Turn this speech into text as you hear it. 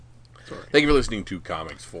story. Thank you for listening to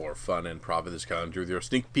Comics for Fun and Profit. This calendar with your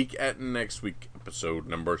sneak peek at next week, episode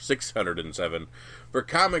number 607, for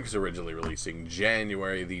comics originally releasing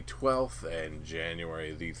January the 12th and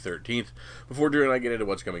January the 13th. Before Drew and I get into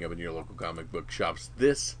what's coming up in your local comic book shops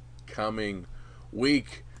this coming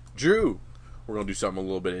week, Drew, we're going to do something a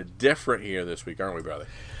little bit different here this week, aren't we, brother?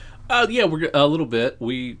 Yeah, we're a little bit.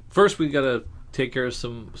 We got to take care of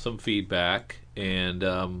some feedback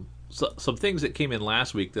and some things that came in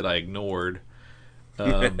last week that I ignored,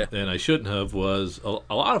 and I shouldn't have. Was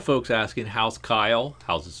a lot of folks asking, "How's Kyle?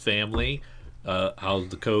 How's his family? How's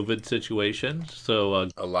the COVID situation?" So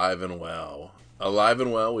alive and well.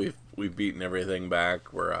 We've beaten everything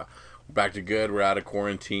back. We're back to good. We're out of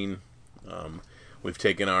quarantine. We've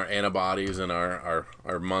taken our antibodies and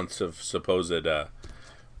our months of supposed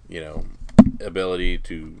ability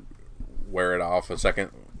to wear it off a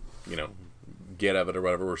second, get of it or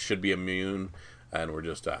whatever. We should be immune, and we're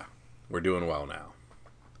just we're doing well now.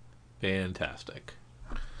 Fantastic.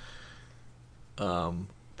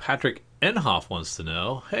 Patrick Enhoff wants to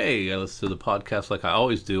know, hey, I listen to the podcast like I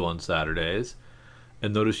always do on Saturdays,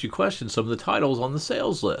 and notice you questioned some of the titles on the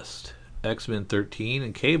sales list. X-Men 13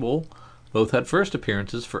 and Cable both had first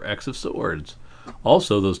appearances for X of Swords.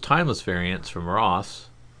 Also, those timeless variants from Ross,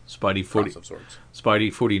 Spidey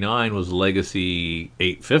 49 was Legacy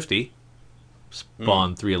 850.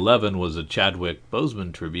 Spawn 311 was a Chadwick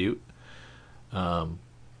Boseman tribute. And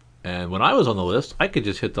when I was on the list, I could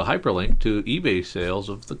just hit the hyperlink to eBay sales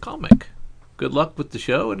of the comic. Good luck with the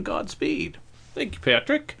show and Godspeed. Thank you,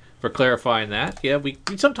 Patrick, for clarifying that. Yeah, we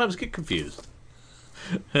sometimes get confused.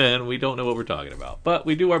 And we don't know what we're talking about. But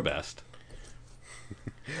we do our best.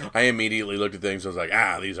 I immediately looked at things. I was like,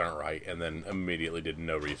 these aren't right. And then immediately did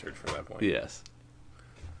no research from that point. Yes.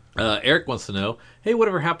 Eric wants to know, hey,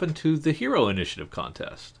 whatever happened to the Hero Initiative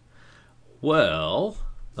contest? Well,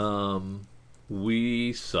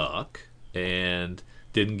 we suck and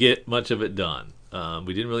didn't get much of it done.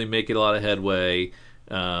 We didn't really make it a lot of headway.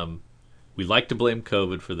 We like to blame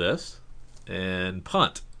COVID for this and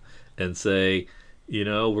punt and say,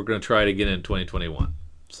 we're going to try it again in 2021.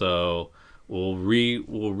 So we'll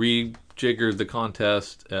rejigger the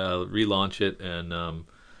contest, relaunch it, and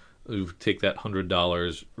we take that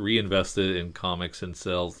 $100, reinvest it in comics and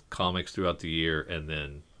sell comics throughout the year, and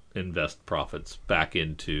then invest profits back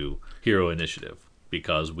into Hero Initiative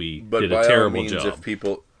because we did a terrible job.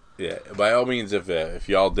 By all means, if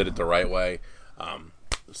y'all did it the right way,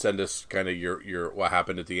 send us kind of your what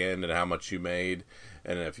happened at the end and how much you made,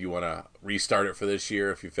 and if you want to restart it for this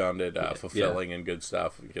year, if you found it fulfilling and good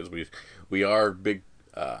stuff, because we are big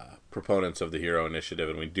proponents of the Hero Initiative,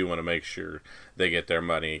 and we do want to make sure they get their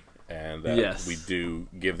money, and that we do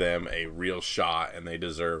give them a real shot, and they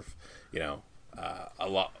deserve, a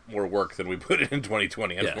lot more work than we put in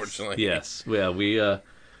 2020, unfortunately. Yes. Yeah, we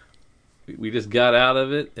just got out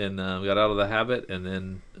of it, and got out of the habit, and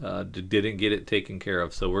then didn't get it taken care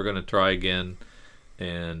of. So we're going to try again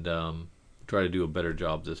and try to do a better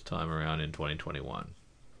job this time around in 2021.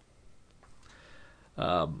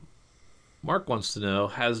 Mark wants to know,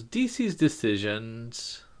 has DC's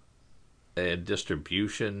decisions and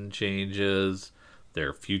distribution changes,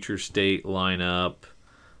 their future state lineup,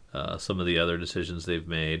 some of the other decisions they've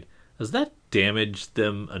made, has that damaged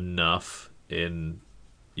them enough in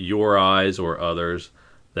your eyes or others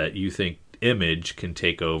that you think Image can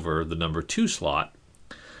take over the number 2 slot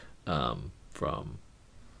from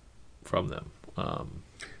them?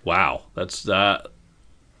 Wow, that's I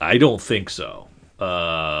don't think so.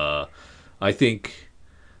 I think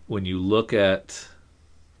when you look at,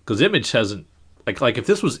 because Image hasn't, like if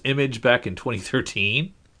this was Image back in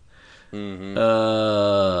 2013,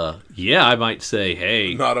 I might say,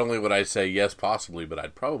 hey. Not only would I say yes, possibly, but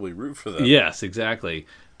I'd probably root for them. Yes, exactly.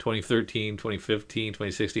 2013, 2015,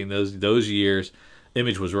 2016, those years,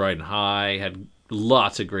 Image was riding high, had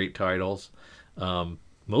lots of great titles.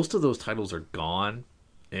 Most of those titles are gone,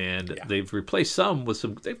 and they've replaced some with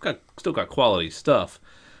some. They've still got quality stuff,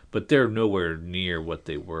 but they're nowhere near what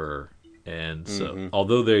they were. And so,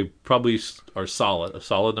 although they probably are a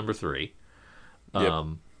solid number 3,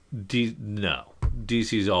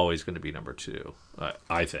 DC's always going to be number 2,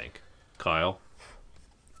 I think. Kyle?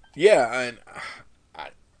 Yeah,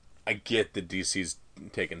 I get that DC's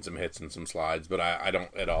taken some hits and some slides, but I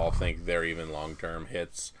don't at all think they're even long-term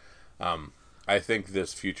hits. I think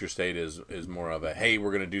this future state is more of a, hey,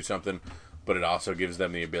 we're going to do something, but it also gives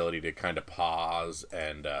them the ability to kind of pause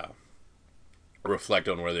and reflect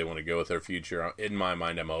on where they want to go with their future. In my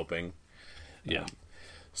mind, I'm hoping. Yeah.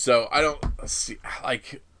 So I don't see,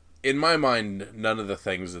 in my mind, none of the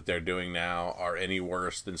things that they're doing now are any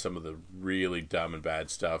worse than some of the really dumb and bad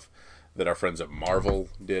stuff that our friends at Marvel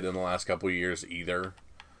did in the last couple of years either.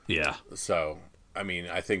 Yeah. So, I mean,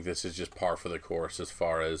 I think this is just par for the course as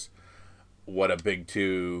far as what a big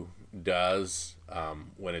two does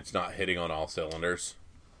when it's not hitting on all cylinders.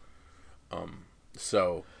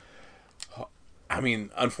 So, I mean,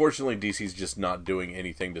 unfortunately, DC's just not doing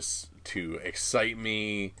anything to excite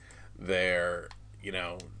me. They're,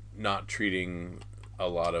 not treating a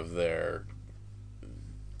lot of their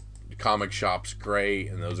comic shops great,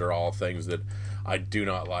 and those are all things that I do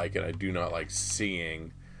not like, and I do not like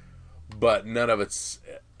seeing. But none of it's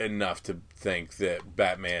enough to think that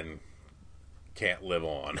Batman can't live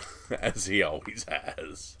on as he always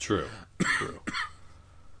has. True.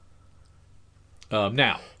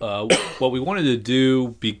 Now, what we wanted to do,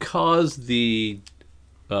 because the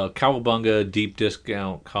Cowabunga Deep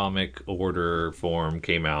Discount Comic Order form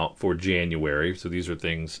came out for January, so these are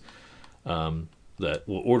things that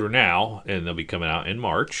we'll order now, and they'll be coming out in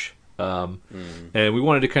March. And we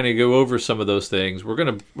wanted to kind of go over some of those things. We're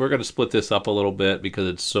gonna split this up a little bit because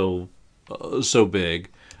it's so big,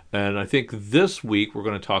 and I think this week we're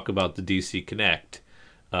going to talk about the DC Connect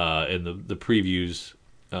and the previews.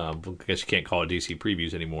 I guess you can't call it DC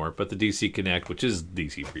previews anymore, but the DC Connect, which is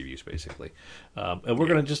DC previews basically, and we're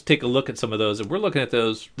going to just take a look at some of those. And we're looking at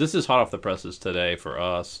those. This is hot off the presses today for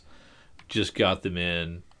us. Just got them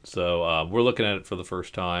in, so we're looking at it for the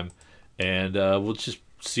first time, and we'll just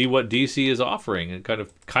see what DC is offering, and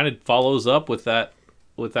kind of follows up with that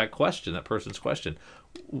question, that person's question.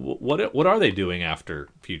 What are they doing after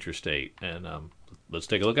Future State? And let's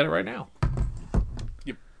take a look at it right now.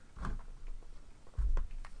 Yep.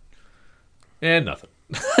 And nothing.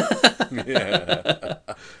 Yeah.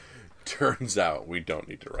 Turns out we don't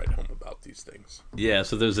need to write home about these things. Yeah,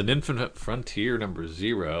 so there's an Infinite Frontier number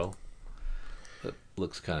 0. That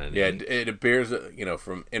looks kind of neat. Yeah, it appears that,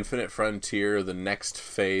 from Infinite Frontier, the next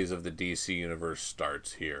phase of the DC universe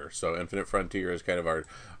starts here. So Infinite Frontier is kind of our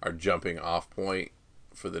jumping off point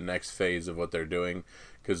for the next phase of what they're doing.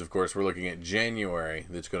 Because, of course, we're looking at January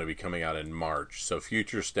that's going to be coming out in March. So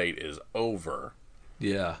Future State is over.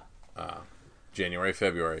 Yeah. January,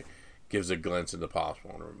 February gives a glimpse into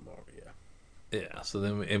possible. Yeah, so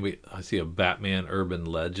then I see a Batman Urban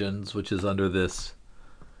Legends, which is under this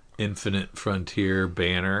Infinite Frontier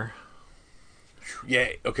banner. Yeah,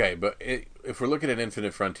 okay, but if we're looking at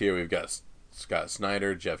Infinite Frontier, we've got Scott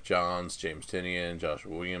Snyder, Jeff Johns, James Tynion,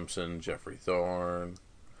 Joshua Williamson, Jeffrey Thorne,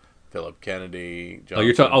 Philip Kennedy.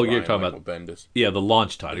 You're talking Michael about Bendis. Yeah, the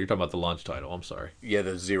launch title. You're talking about the launch title. I'm sorry. Yeah,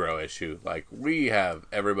 the 0 issue. Like, we have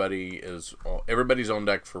everybody's on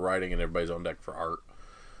deck for writing and everybody's on deck for art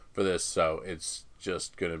for this, so it's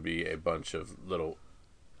just going to be a bunch of little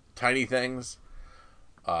tiny things.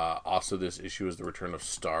 Also, this issue is the return of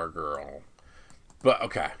Stargirl. But,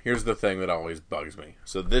 okay, here's the thing that always bugs me.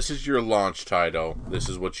 So this is your launch title. This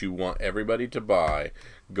is what you want everybody to buy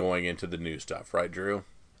going into the new stuff, right, Drew?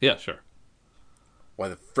 Yeah, sure. Why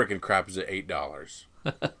the frickin' crap is it $8?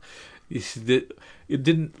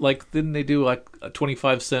 Didn't they do like a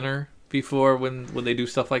 25 center before when they do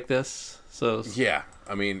stuff like this? So yeah,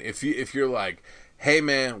 I mean, if you're like, hey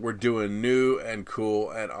man, we're doing new and cool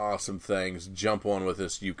and awesome things, jump on with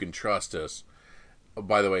us. You can trust us. Oh,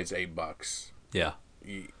 by the way, it's $8. Yeah,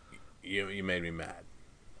 you made me mad.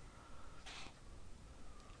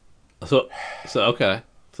 So okay,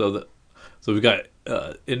 so we've got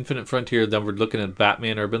Infinite Frontier. Then we're looking at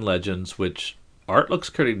Batman Urban Legends, which art looks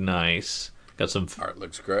pretty nice. Got some art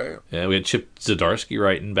looks great. Yeah, we had Chip Zdarsky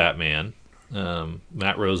writing Batman,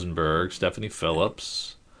 Matt Rosenberg, Stephanie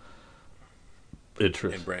Phillips.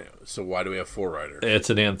 So why do we have 4 writers? It's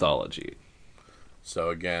an anthology.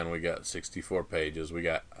 So again, we got 64 pages. We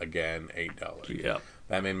got again $8. Yeah.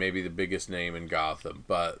 Batman may be the biggest name in Gotham,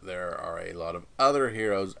 but there are a lot of other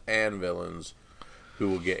heroes and villains who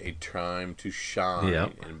will get a time to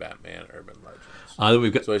shine in Batman Urban Legends.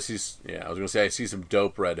 We've got. So I see. Yeah, I was gonna say I see some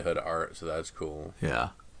dope Red Hood art, so that's cool. Yeah.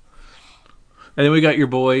 And then we got your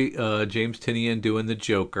boy James Tynion doing the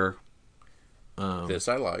Joker. This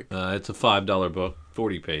I like. It's a $5 book,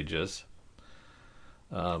 40 pages.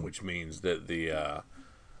 Which means that the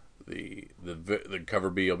cover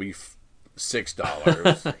B will be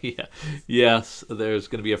 $6. Yeah. Yes, there's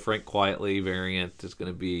going to be a Frank Quietly variant. There's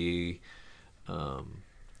going to be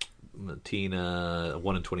Tina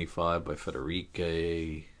 1 in 25 by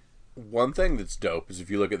Federica. One thing that's dope is if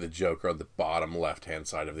you look at the Joker on the bottom left-hand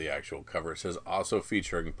side of the actual cover, it says also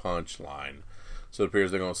featuring Punchline. So it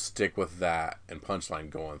appears they're going to stick with that and Punchline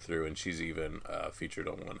going through, and she's even featured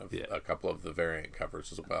on a couple of the variant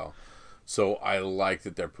covers as well. So I like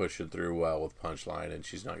that they're pushing through well with Punchline, and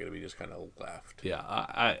she's not going to be just kind of left.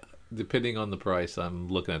 Yeah, depending on the price, I'm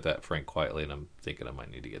looking at that Frank quietly, and I'm thinking I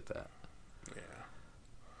might need to get that. Yeah.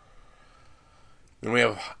 Then we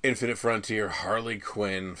have Infinite Frontier Harley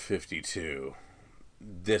Quinn 52.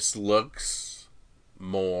 This looks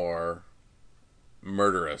more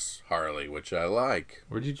murderous Harley, which I like.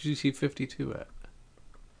 Where did you see 52 at?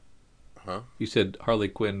 Huh? You said Harley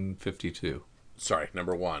Quinn 52. Sorry,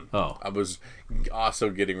 number one. Oh. I was also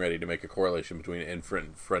getting ready to make a correlation between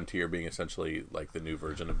Infinite Frontier being essentially like the new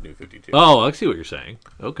version of New 52. Oh, I see what you're saying.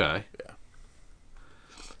 Okay. Yeah.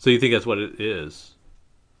 So you think that's what it is?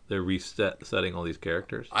 They're setting all these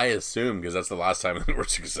characters? I assume, because that's the last time they were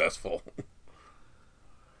successful.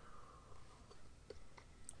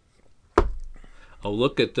 Oh,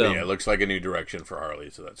 look at Yeah, it looks like a new direction for Harley,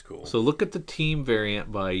 so that's cool. So look at the team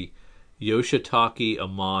variant by Yoshitaka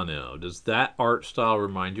Amano. Does that art style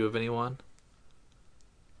remind you of anyone?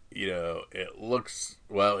 You know, it looks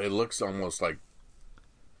almost like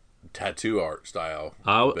tattoo art style.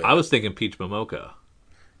 I was thinking Peach Momoka.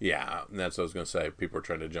 Yeah, and that's what I was going to say. People are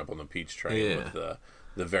trying to jump on the Peach train Yeah. with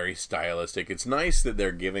the very stylistic. It's nice that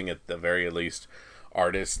they're giving, at the very least,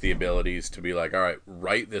 artists the abilities to be like, all right,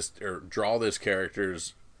 write this or draw this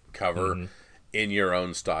character's cover in your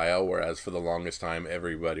own style, whereas for the longest time,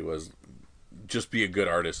 everybody was just be a good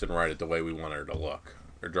artist and write it the way we want her to look,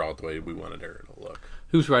 or draw it the way we wanted her to look.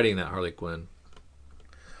 Who's writing that Harley Quinn?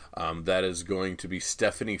 That is going to be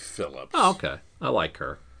Stephanie Phillips. Oh, okay. I like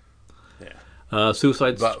her. Yeah.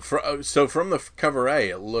 Suicide. But so from the cover A,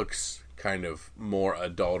 it looks kind of more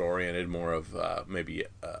adult oriented, more of maybe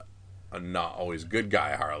a not always good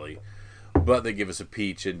guy Harley. But they give us a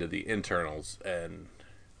peek into the internals, and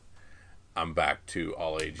I'm back to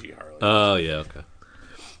all AG Harley. Oh, yeah,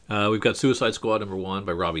 okay. We've got Suicide Squad #1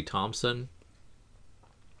 by Robbie Thompson.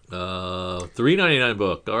 $3.99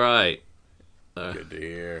 book. All right. Good to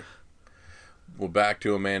hear. We're back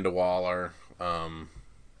to Amanda Waller.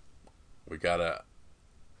 We gotta.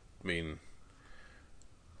 I mean,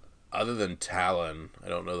 other than Talon, I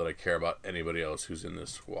don't know that I care about anybody else who's in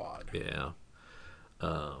this squad. Yeah.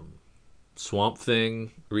 Swamp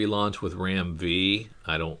Thing relaunch with Ram V.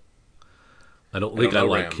 I don't think I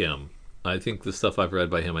like him. I think the stuff I've read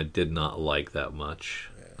by him I did not like that much,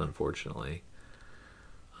 unfortunately.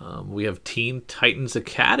 We have Teen Titans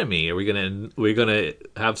Academy. Are we gonna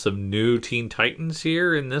have some new Teen Titans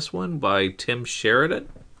here in this one by Tim Sheridan?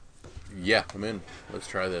 Yeah, I'm in. Let's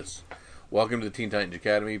try this. Welcome to the Teen Titans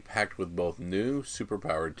Academy, packed with both new,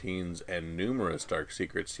 superpowered teens and numerous dark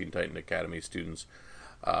secrets. Teen Titan Academy students'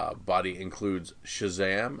 body includes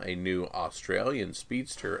Shazam, a new Australian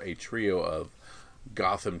speedster, a trio of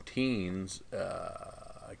Gotham teens.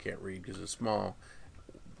 I can't read because it's small.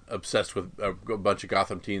 Obsessed with a bunch of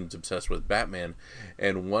Gotham teens obsessed with Batman,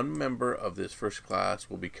 and one member of this first class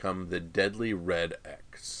will become the Deadly Red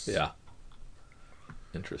X. Yeah.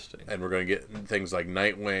 Interesting. And we're going to get things like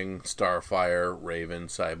Nightwing, Starfire, Raven,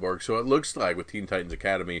 Cyborg. So it looks like with Teen Titans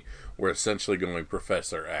Academy, we're essentially going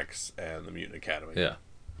Professor X and the Mutant Academy. Yeah.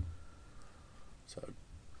 So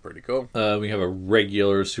pretty cool. We have a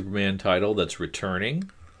regular Superman title that's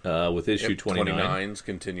returning with issue 29. 29's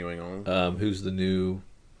continuing on. Who's the new...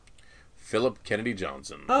 Philip Kennedy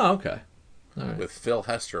Johnson. Oh, okay. All right. With Phil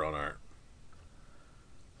Hester on art.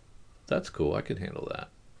 That's cool. I can handle that.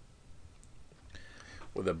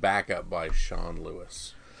 With a backup by Sean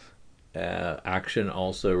Lewis. Action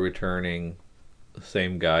also returning. The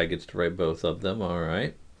same guy gets to write both of them. All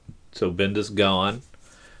right. So Bendis gone.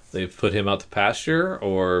 They've put him out to pasture,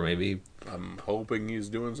 or maybe... I'm hoping he's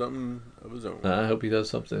doing something of his own. I hope he does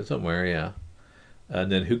something somewhere, yeah. And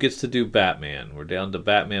then who gets to do Batman? We're down to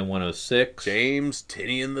Batman 106. James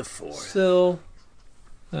Tynion IV. Still,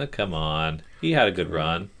 come on. He had a good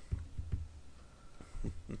run.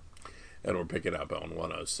 And we're picking up on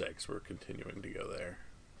 106. We're continuing to go there.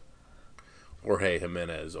 Jorge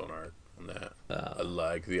Jimenez on art on that. I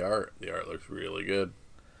like the art. The art looks really good.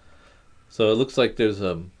 So it looks like there's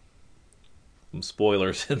some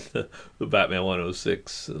spoilers in the Batman 106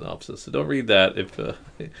 synopsis. So don't read that if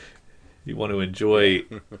you want to enjoy.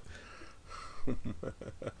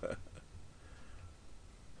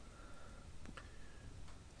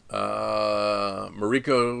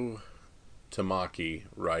 Mariko Tamaki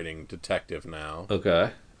writing Detective now.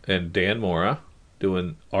 Okay. And Dan Mora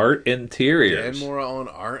doing art interiors. Dan Mora on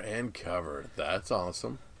art and cover. That's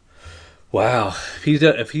awesome. Wow.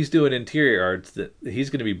 If he's doing interior arts, he's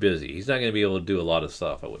going to be busy. He's not going to be able to do a lot of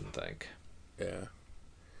stuff, I wouldn't think. Yeah.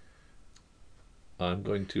 I'm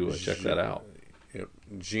going to check that out. Yep.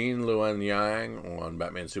 Jean Luen Yang on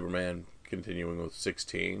Batman Superman, continuing with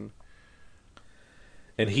 16.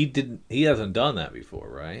 And he hasn't done that before,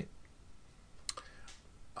 right?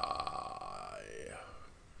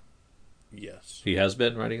 Yes. He has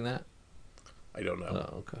been writing that? I don't know.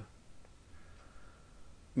 Oh, okay.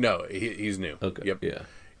 No, he's new. Okay. Yep.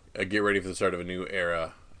 Yeah. Get ready for the start of a new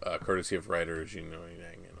era, courtesy of writer Gene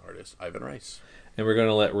Yang and artist Ivan Rice. And we're going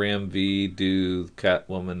to let Ram V do the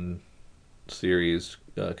Catwoman series,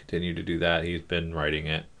 continue to do that. He's been writing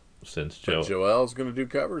it since But Joel's going to do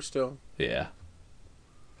covers still. Yeah.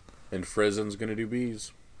 And Frizen's going to do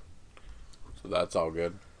bees. So that's all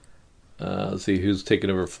good. Let's see who's taking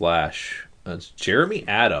over Flash. It's Jeremy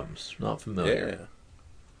Adams. Not familiar.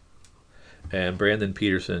 Yeah. And Brandon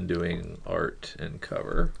Peterson doing art and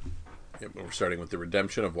cover. Yep, we're starting with the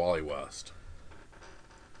redemption of Wally West.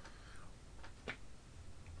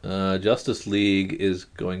 Justice League is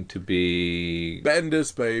going to be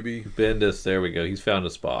Bendis, baby. Bendis. There we go. He's found a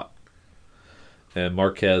spot. And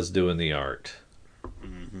Marquez doing the art.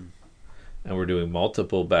 Mm-hmm. And we're doing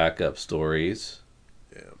multiple backup stories.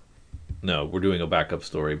 Yeah. No, we're doing a backup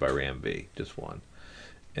story by Ram V. Just one.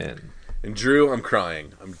 And Drew, I'm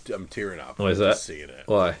crying. I'm tearing up. Why is that? Just seeing it.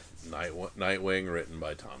 Why? Nightwing, written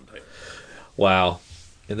by Tom Taylor. Wow.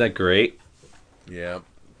 Isn't that great? Yeah.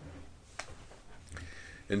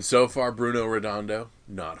 And so far, Bruno Redondo,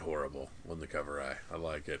 not horrible on the cover eye. I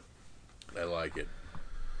like it.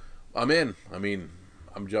 I'm in.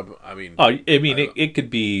 I'm jumping. It could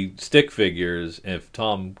be stick figures if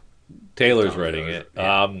Tom Taylor's writing it.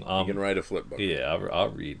 Yeah. You can write a flip book. Yeah,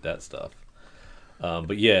 I'll read that stuff.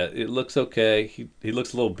 But yeah, it looks okay. He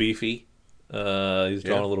looks a little beefy. He's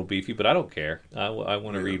drawn a little beefy, but I don't care. I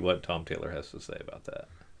want to read what Tom Taylor has to say about that.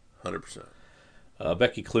 100%.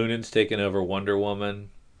 Becky Cloonan's taking over Wonder Woman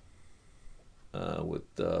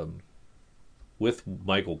with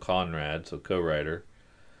Michael Conrad, so co-writer,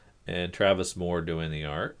 and Travis Moore doing the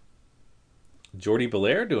art. Jordi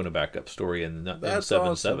Belair doing a backup story in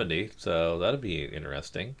 770, awesome. So that'll be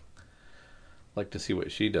interesting. Like to see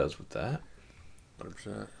what she does with that.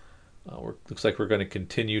 100%. Looks like we're going to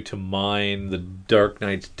continue to mine the Dark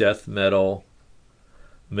Knight's death metal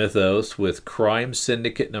mythos with Crime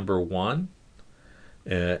Syndicate #1.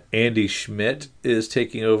 Andy Schmidt is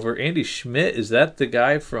taking over. Andy Schmidt, is that the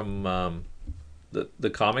guy from the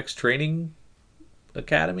Comics Training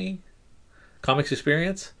Academy? Comics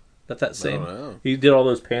Experience? That same? I don't know. He did all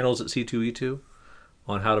those panels at C2E2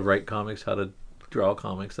 on how to write comics, how to draw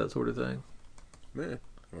comics, that sort of thing. Man,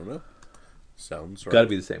 I don't know. Sounds right. Got to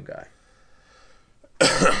be the same guy.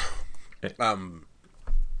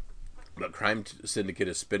 The Crime Syndicate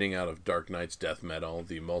is spinning out of Dark Knight's death metal,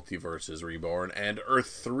 the Multiverse is Reborn, and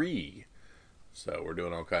Earth 3. So we're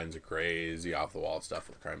doing all kinds of crazy off-the-wall stuff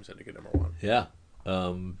with Crime Syndicate #1. Yeah.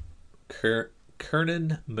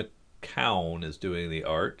 Kernan McCown is doing the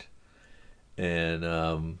art. And,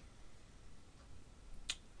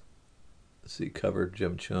 let's see, cover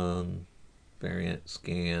Jim Chung, variant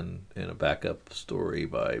scan, and a backup story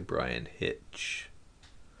by Brian Hitch.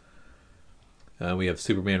 We have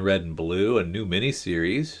Superman Red and Blue, a new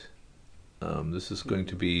miniseries. This is going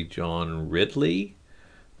to be John Ridley,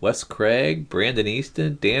 Wes Craig, Brandon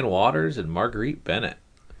Easton, Dan Waters, and Marguerite Bennett.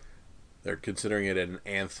 They're considering it an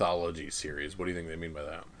anthology series. What do you think they mean by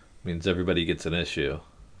that? Means everybody gets an issue.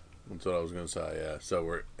 That's what I was going to say. Yeah.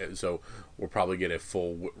 So we'll probably get a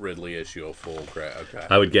full Ridley issue, a full. Okay.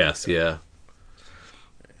 I would guess, yeah.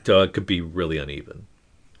 So it could be really uneven,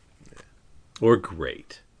 or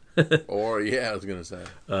great. Or I was gonna say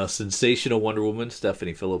Sensational Wonder Woman.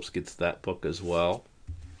 Stephanie Phillips gets that book as well.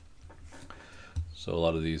 So a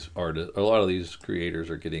lot of these creators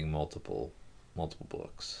are getting multiple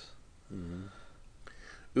books. Mm-hmm.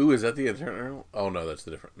 Ooh, is that the Eternal? Oh no, that's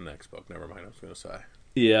the next book. Never mind. I was gonna say.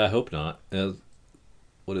 Yeah, I hope not.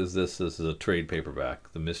 What is this? This is a trade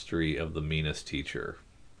paperback. The Mystery of the Meanest Teacher.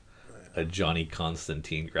 A Johnny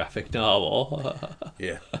Constantine graphic novel.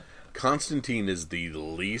 Yeah. Constantine is the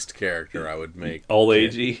least character I would make. All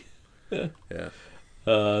agey. Yeah.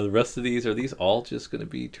 The rest of these, are these all just going to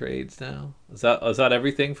be trades now? Is that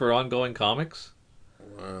everything for ongoing comics?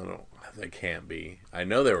 Well, they can't be. I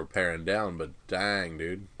know they were paring down, but dang,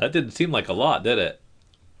 dude. That didn't seem like a lot, did it?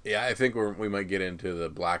 Yeah, I think we might get into the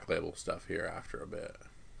Black Label stuff here after a bit.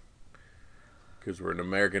 Because we're in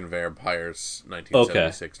American Vampires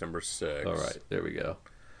 1976, #6. All right, there we go.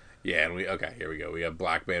 Yeah, and here we go. We have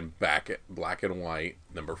Black and White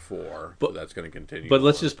 #4. So that's going to continue. But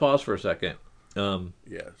let's just pause for a second.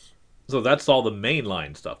 Yes. So that's all the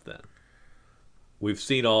mainline stuff then. We've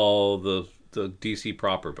seen all the DC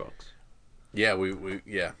proper books. Yeah,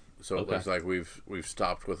 So it looks like we've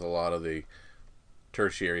stopped with a lot of the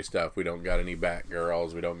tertiary stuff. We don't got any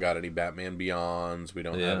Batgirls. We don't got any Batman Beyonds. We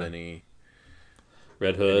don't have any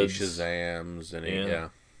Red Hoods, any Shazams.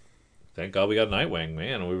 Thank God we got Nightwing,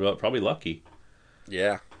 man. We were probably lucky.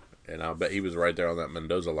 Yeah, and I'll bet he was right there on that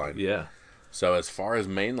Mendoza line. Yeah. So as far as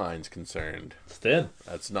main line's concerned, It's thin.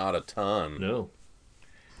 that's not a ton. No.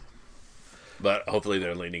 But hopefully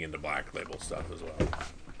they're leaning into Black Label stuff as well.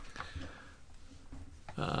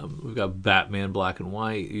 We've got Batman Black and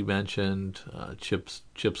White, you mentioned. Chip's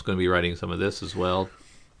going to be writing some of this as well.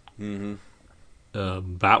 Mm-hmm.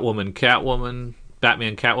 Batwoman, Catwoman.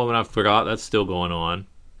 Batman, Catwoman, I forgot. That's still going on.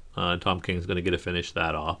 Tom King's going to get to finish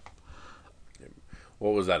that off.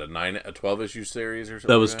 What was that, a 12 issue series or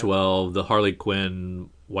something? That was 12. The Harley Quinn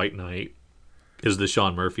White Knight is the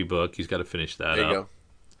Sean Murphy book. He's got to finish that There you up. go.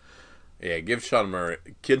 Yeah,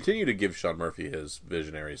 continue to give Sean Murphy his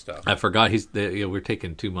visionary stuff. I forgot we're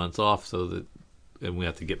taking 2 months off, and we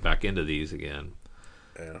have to get back into these again.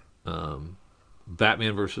 Yeah.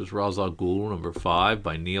 Batman versus Ra's al Ghul #5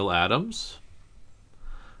 by Neil Adams.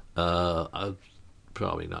 I'm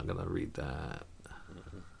probably not going to read that.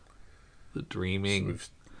 The Dreaming.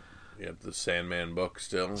 You have the Sandman book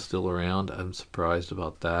Still around. I'm surprised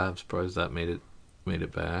about that. I'm surprised that made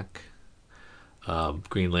it back.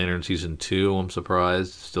 Green Lantern season 2. I'm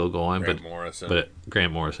surprised still going. Grant Morrison. But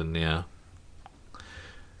Grant Morrison, yeah.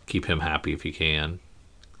 Keep him happy if you can.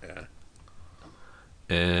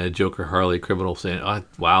 Yeah. Joker Harley Criminal saying,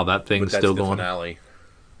 wow, that thing's still going. Finale.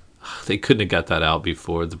 They couldn't have got that out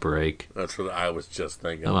before the break. That's what I was just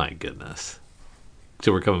thinking. Oh my goodness.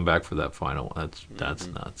 So we're coming back for that final. That's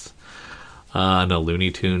nuts. No Looney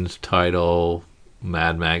Tunes title,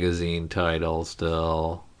 Mad Magazine title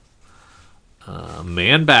still.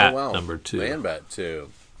 Man Bat #2. Man Bat 2.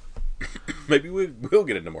 Maybe we'll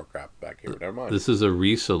get into more crap back here. Never mind. This is a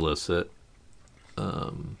resolicit.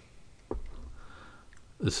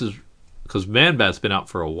 This is because Man Bat's been out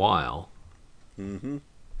for a while. Mm-hmm.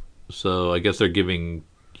 So I guess they're giving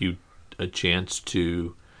you a chance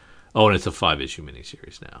to. Oh, and it's a 5-issue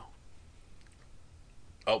miniseries now.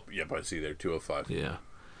 Oh, yep, I see there, 205. Yeah.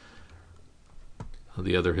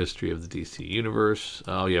 The other history of the DC universe.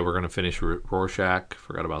 Oh yeah, we're gonna finish Rorschach.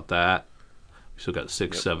 Forgot about that. We still got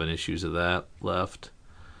 7 issues of that left.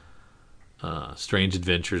 Strange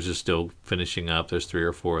Adventures is still finishing up. There's 3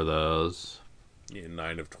 or 4 of those. Yeah,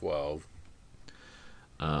 9 of 12.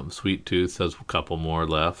 Sweet Tooth has a couple more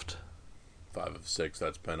left. 5 of 6.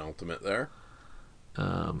 That's penultimate there.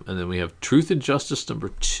 And then we have Truth and Justice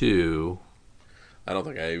 #2. I don't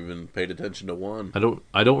think I even paid attention to 1.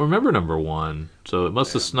 I don't remember #1, so it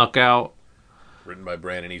must have snuck out. Written by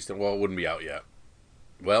Brandon Easton. Well, it wouldn't be out yet.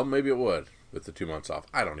 Well, maybe it would with the 2 months off.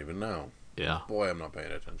 I don't even know. Yeah. Boy, I'm not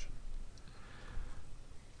paying attention.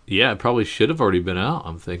 Yeah, it probably should have already been out,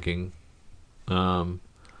 I'm thinking. And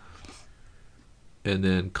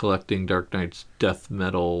then collecting Dark Knight's death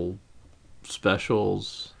metal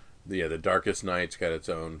specials. Yeah, the Darkest Night's got its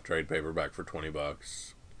own trade paperback for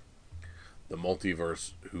 $20. The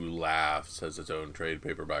Multiverse Who Laughs has its own trade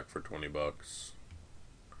paperback for $20.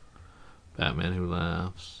 Batman Who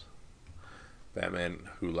Laughs. Batman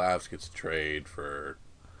Who Laughs gets a trade for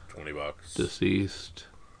 $20. Deceased.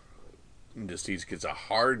 Deceased gets a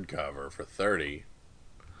hardcover for $30.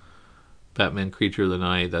 Batman Creature of the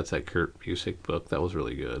Night. That's that Kurt Busiek book. That was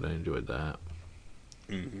really good. I enjoyed that.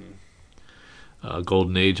 Mm-hmm.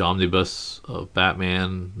 Golden Age Omnibus of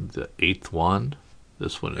Batman, the 8th one.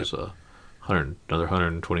 This one is another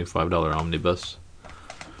 $125 omnibus.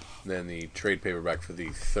 Then the trade paperback for the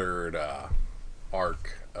 3rd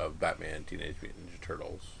arc of Batman Teenage Mutant Ninja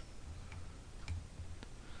Turtles.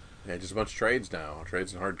 Yeah, just a bunch of trades now.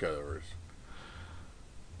 Trades and hardcovers.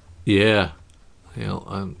 Yeah.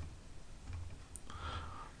 I'm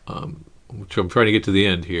trying to get to the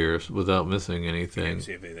end here without missing anything.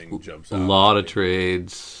 See if anything jumps out. A lot of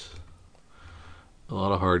trades. A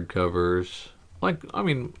lot of hardcovers.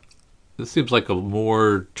 It seems like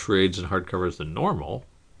more trades and hardcovers than normal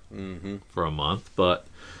for a month, but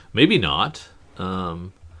maybe not.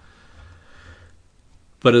 But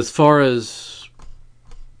as far as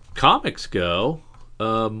comics go,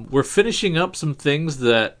 we're finishing up some things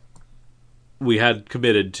that we had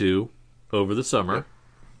committed to over the summer.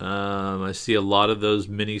 I see a lot of those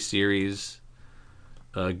miniseries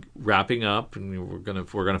wrapping up, and we're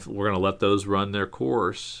gonna let those run their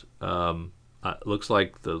course. It looks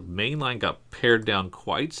like the main line got pared down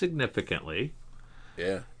quite significantly.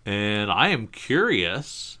 Yeah. And I am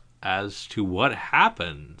curious as to what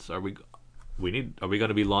happens. Are we going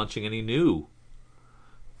to be launching any new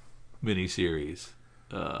miniseries?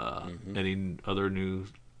 Any other new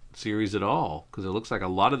series at all? Because it looks like a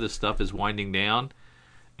lot of this stuff is winding down,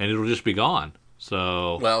 and it'll just be gone.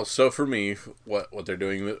 So so for me, what they're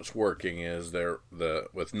doing that's working is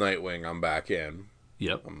with Nightwing. I'm back in.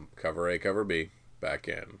 Yep. Cover A, cover B, back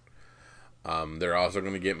in. They're also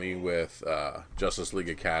going to get me with Justice League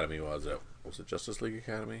Academy. Was it Justice League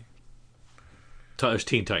Academy?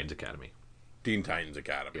 Teen Titans Academy. Teen Titans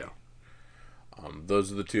Academy. Yeah.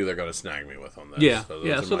 Those are the two they're going to snag me with on this. Yeah. So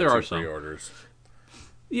yeah. those So my there two are some pre-orders.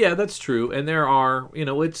 Yeah, that's true. And there are,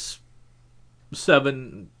 it's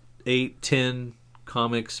 7, 8, 10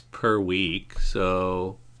 comics per week.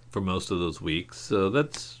 So for most of those weeks, so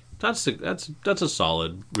that's a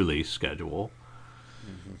solid release schedule.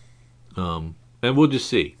 And we'll just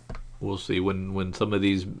see. We'll see when some of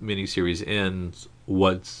these miniseries ends.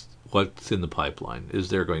 What's in the pipeline? Is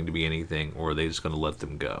there going to be anything, or are they just going to let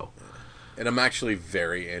them go? And I'm actually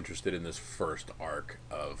very interested in this first arc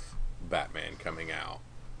of Batman coming out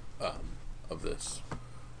of this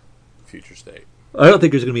future state. I don't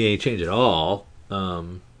think there's going to be any change at all.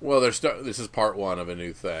 Well, this is part one of a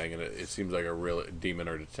new thing, and it seems like a real demon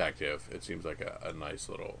or detective. It seems like a nice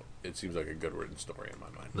little. It seems like a good written story in my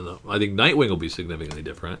mind. No, I think Nightwing will be significantly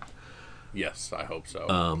different. Yes, I hope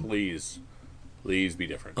so. Please be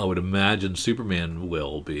different. I would imagine Superman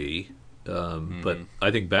will be, but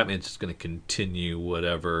I think Batman's just going to continue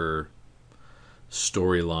whatever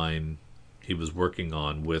storyline he was working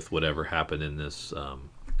on with whatever happened in this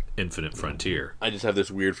Infinite Frontier. I just have this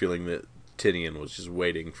weird feeling that Tinian was just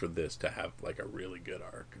waiting for this to have like a really good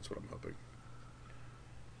arc. That's what I'm hoping.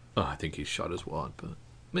 Oh, I think he's shot his wad,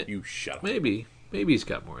 but You shut up. maybe he's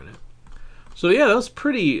got more in it. So yeah, that's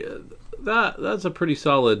pretty. That's a pretty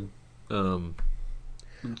solid new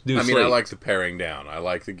slate. I like the paring down. I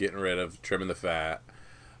like the getting rid of trimming the fat.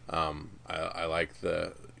 I like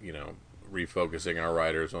the refocusing our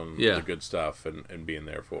writers on the good stuff and being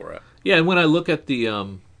there for it. Yeah, and when I look at the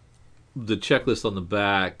checklist on the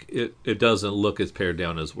back, it doesn't look as pared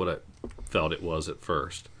down as what I felt it was at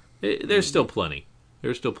first. There's still plenty.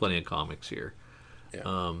 There's still plenty of comics here.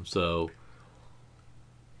 Yeah. So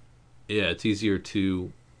yeah, it's easier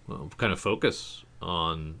to kind of focus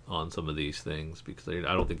on some of these things because I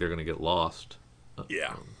don't think they're going to get lost.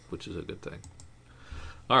 Which is a good thing.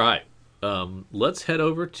 All right. Let's head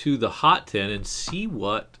over to the Hot 10 and see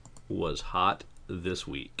what was hot this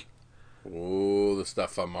week. Oh, the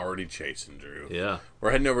stuff I'm already chasing, Drew. Yeah.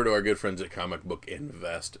 We're heading over to our good friends at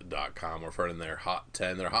comicbookinvest.com. We're finding their Hot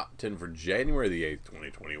 10. Their Hot 10 for January the 8th,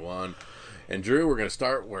 2021. And, Drew, we're going to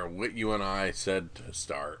start where you and I said to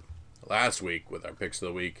start last week with our picks of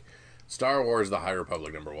the week. Star Wars The High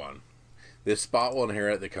Republic, number 1. This spot will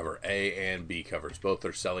inherit the cover A and B covers. Both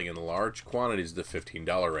are selling in large quantities, the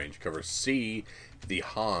 $15 range. Cover C, the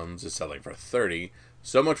Hans, is selling for $30.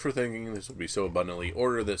 So much for thinking this would be so abundantly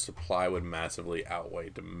ordered that supply would massively outweigh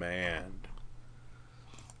demand.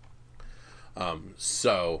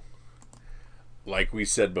 So, like we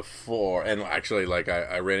said before, and actually, like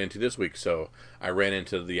I ran into this week, so I ran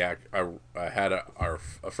into I had a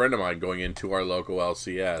friend of mine going into our local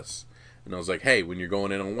LCS, and I was like, hey, when you're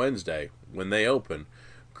going in on Wednesday, when they open,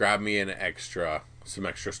 grab me some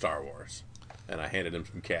extra Star Wars. And I handed him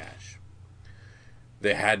some cash.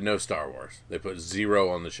 They had no Star Wars. They put 0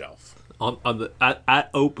 on the shelf. At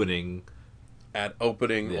opening. At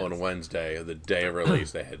opening Yes. on Wednesday, the day of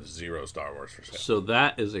release, they had 0 Star Wars for sale. So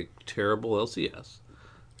that is a terrible LCS.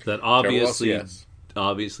 That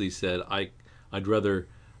obviously said I'd rather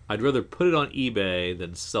put it on eBay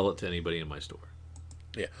than sell it to anybody in my store.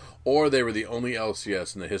 Yeah. Or they were the only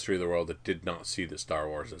LCS in the history of the world that did not see that Star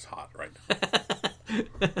Wars is hot right now.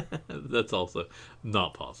 That's also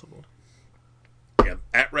not possible. Yeah.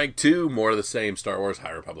 At rank 2, more of the same. Star Wars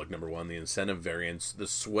High Republic number 1. The incentive variants, the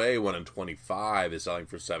Sway 1 in 25 is selling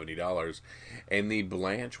for $70, and the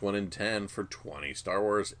Blanche 1 in 10 for $20. Star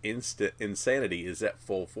Wars Insanity is at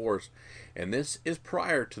full force, and this is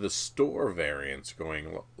prior to the store variants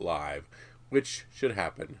going live, which should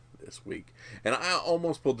happen this week. And I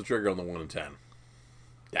almost pulled the trigger on the 1 in 10.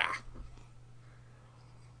 Yeah.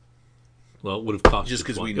 Well, it would have cost Just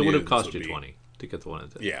you 'cause we 20. It knew would have this cost would you be- 20 to get the one in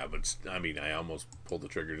 10. Yeah, but I almost pulled the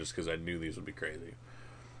trigger just because I knew these would be crazy.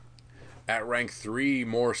 At rank 3,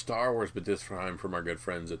 more Star Wars, but this time from our good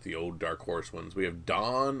friends at the old Dark Horse ones. We have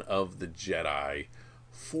Dawn of the Jedi,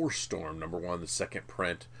 Force Storm, number 1, the second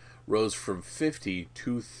print, rose from 50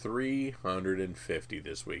 to 350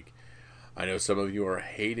 this week. I know some of you are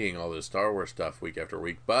hating all this Star Wars stuff week after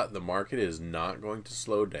week, but the market is not going to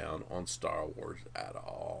slow down on Star Wars at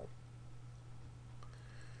all.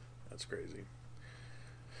 That's crazy.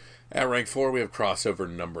 At rank 4, we have crossover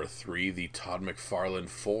number 3, the Todd McFarlane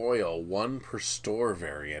foil, 1 per store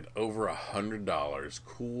variant, over $100.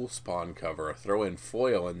 Cool Spawn cover, throw in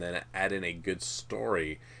foil, and then add in a good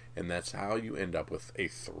story, and that's how you end up with a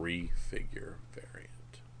 3-figure variant.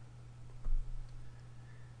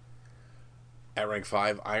 At rank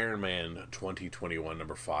 5, Iron Man 2021,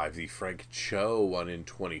 number 5, the Frank Cho 1 in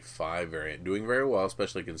 25 variant. Doing very well,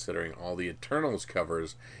 especially considering all the Eternals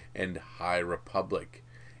covers and High Republic.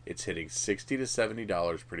 It's hitting $60 to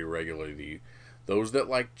 $70 pretty regularly. Those that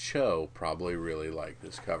like Cho probably really like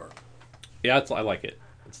this cover. Yeah, I like it.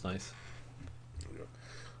 It's nice.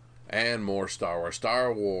 And more Star Wars.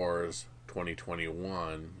 Star Wars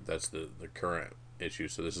 2021, that's the current issue.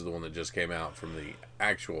 So this is the one that just came out from the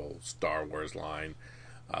actual Star Wars line.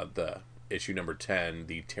 The issue number 10,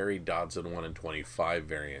 the Terry Dodson 1 in 25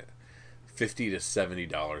 variant. $50 to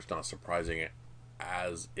 $70, not surprising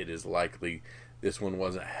as it is likely this one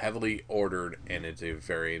wasn't heavily ordered, and it's a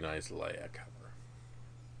very nice Leia cover.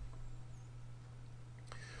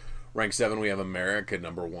 Rank 7, we have America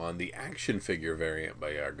number 1, the action figure variant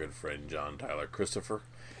by our good friend John Tyler Christopher.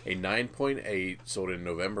 A 9.8 sold in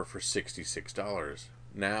November for $66.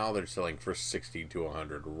 Now they're selling for $60 to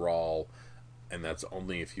 $100 raw, and that's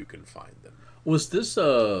only if you can find them. Was this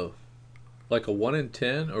like a 1 in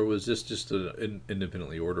 10, or was this just an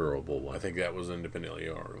independently orderable one? I think that was independently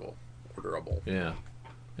orderable. Yeah,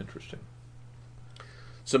 interesting.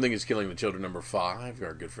 Something is Killing the Children number 5.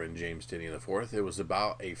 Our good friend James Tinney IV. It was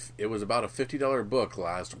about a $50 book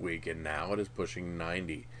last week, and now it is pushing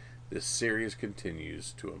 $90. This series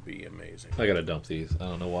continues to be amazing. I gotta dump these. I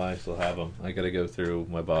don't know why I still have them. I gotta go through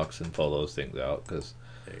my box and pull those things out because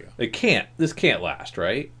it can't. This can't last,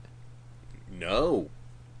 right? No,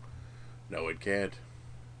 it can't.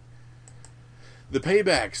 The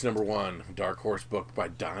Paybacks number 1, Dark Horse book by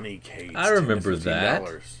Donny Cates. I remember that.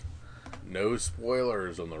 No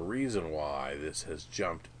spoilers on the reason why this has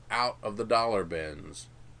jumped out of the dollar bins,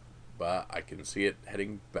 but I can see it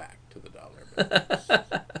heading back to the dollar bins.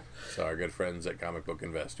 So our good friends at Comic Book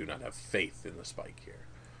Invest do not have faith in the spike here.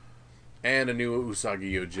 And a new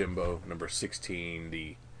Usagi Yojimbo, number 16,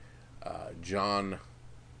 the John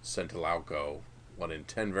Centilauco 1 in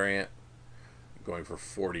 10 variant, going for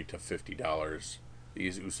 $40 to $50.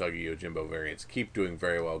 These Usagi Yojimbo variants keep doing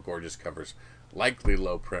very well. Gorgeous covers, likely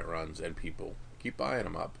low print runs, and people keep buying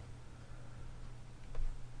them up.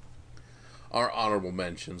 Our honorable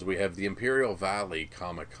mentions, we have the Imperial Valley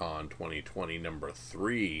Comic Con 2020 number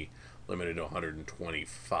 3, limited to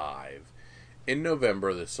 125. In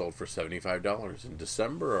November, this sold for $75. In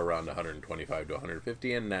December, around $125 to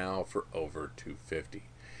 $150, and now for over $250.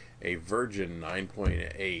 A Virgin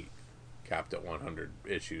 9.8, capped at 100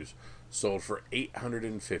 issues, sold for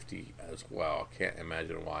 $850 as well. Can't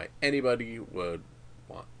imagine why anybody would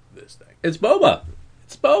want this thing. It's Boba.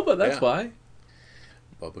 That's why.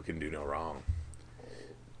 Boba can do no wrong.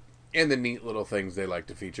 And the neat little things they like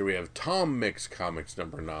to feature, we have Tom Mix Comics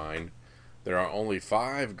number 9. There are only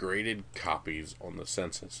 5 graded copies on the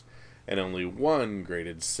census, and only 1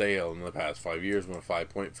 graded sale in the past 5 years, when a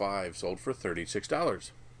 5.5 sold for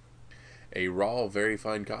 $36. A raw, very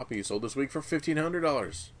fine copy sold this week for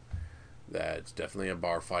 $1,500. That's definitely a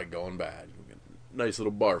bar fight going bad. Nice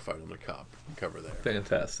little bar fight on the cover there.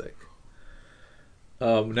 Fantastic.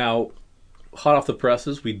 Now, hot off the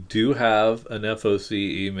presses, we do have an FOC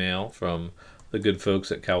email from the good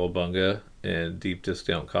folks at Cowabunga and Deep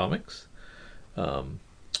Discount Comics.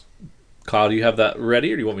 Kyle, do you have that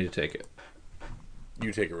ready, or do you want me to take it?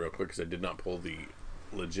 You take it real quick, because I did not pull the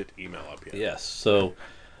legit email up yet. Yes, so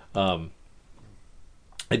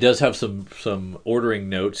it does have some ordering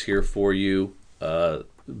notes here for you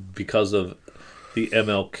because of the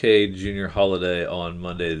MLK Junior holiday on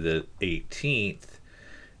Monday the 18th.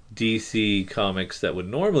 DC Comics that would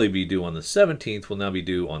normally be due on the 17th will now be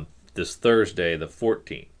due on this Thursday, the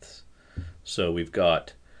 14th. So we've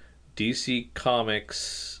got DC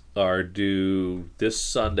Comics are due this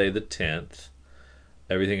Sunday, the 10th.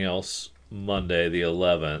 Everything else Monday, the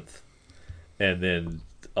 11th. And then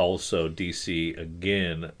also DC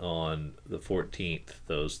again on the 14th.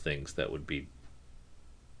 Those things that would be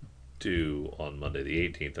due on Monday, the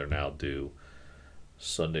 18th are now due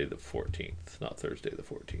Sunday the 14th, not Thursday the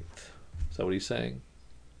 14th. Is that what he's saying?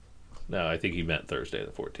 No, I think he meant Thursday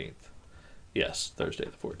the 14th. Yes, Thursday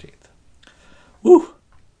the 14th. Woo!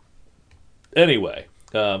 Anyway,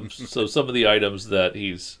 so some of the items that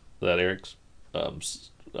Eric's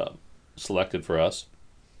selected for us.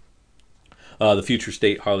 The Future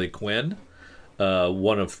State Harley Quinn,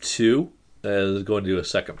 1 of 2, is going to do a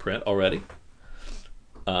second print already.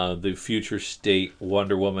 The Future State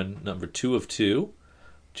Wonder Woman, number 2 of 2.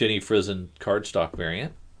 Jenny Frison cardstock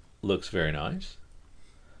variant. Looks very nice.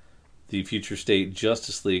 The Future State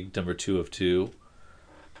Justice League, number 2 of 2.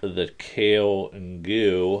 The Kale and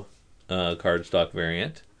Goo cardstock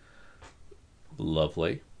variant.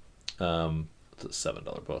 Lovely. It's a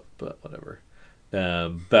 $7 book, but whatever.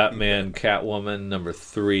 Batman Catwoman number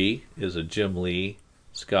 3 is a Jim Lee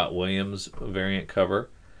Scott Williams variant cover,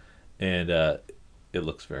 and it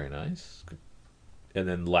looks very nice. And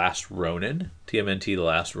then Last Ronin, TMNT The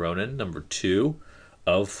Last Ronin number 2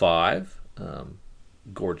 of 5,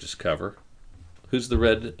 gorgeous cover. Who's the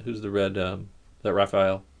red? Who's the red? That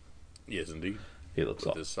Raphael. Yes, indeed. He looks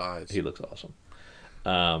With his size. He looks awesome.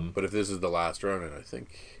 But if this is the last Ronin, I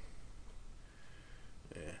think.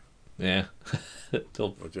 Yeah. I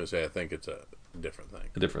was going to say, I think it's a different thing.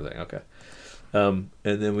 A different thing, okay. And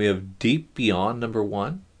then we have Deep Beyond number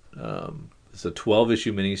 1. It's a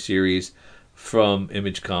 12-issue miniseries from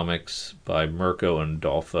Image Comics by Mirko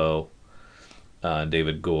Andolfo,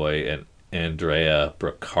 David Goy, and Andrea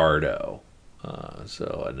Briccardo.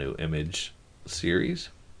 So a new Image series.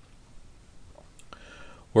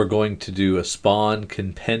 We're going to do a Spawn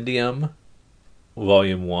Compendium,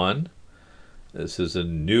 Volume 1. This is a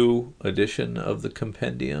new edition of the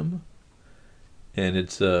compendium, and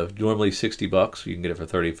it's normally $60. You can get it for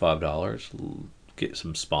 $35. Get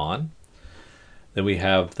some Spawn. Then we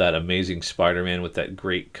have that amazing Spider-Man with that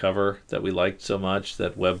great cover that we liked so much.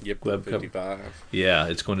 That web 55. cover. Yeah,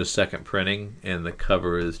 it's going to second printing, and the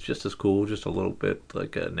cover is just as cool. Just a little bit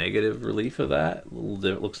like a negative relief of that.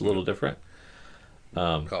 It looks a little different.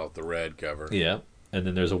 Call it the red cover. Yeah, and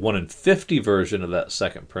then there's a 1 in 50 version of that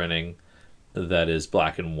second printing. That is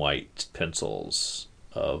black and white pencils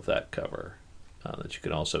of that cover that you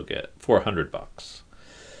can also get for $100.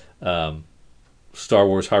 Star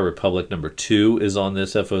Wars High Republic number 2 is on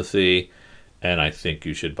this FOC, and I think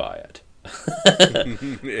you should buy it.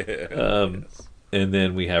 Yes. And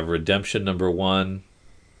then we have Redemption number 1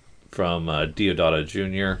 from Deodato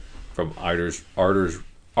Jr. from Artists,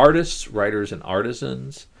 Writers, and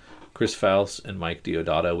Artisans. Chris Faust and Mike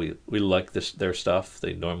Deodato. We like their stuff.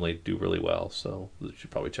 They normally do really well, so you should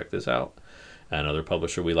probably check this out. Another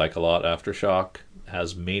publisher we like a lot, Aftershock,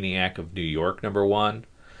 has Maniac of New York number 1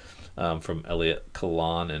 from Elliot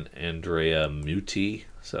Kalan and Andrea Muti.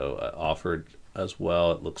 So offered as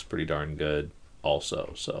well. It looks pretty darn good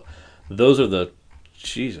also. So those are the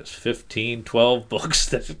 15, 12 books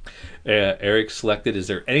that Eric selected. Is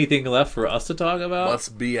there anything left for us to talk about?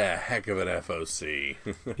 Must be a heck of an FOC.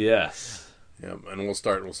 Yes. Yep, and we'll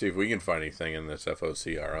see if we can find anything in this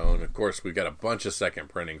FOC our own. Of course, we've got a bunch of second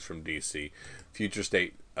printings from DC. Future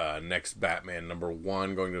State, Next Batman number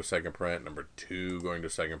 1 going to a second print, number 2 going to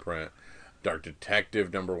a second print, Dark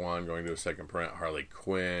Detective number 1 going to a second print, Harley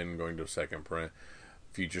Quinn going to a second print,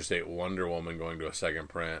 Future State Wonder Woman going to a second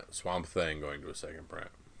print, Swamp Thing going to a second print.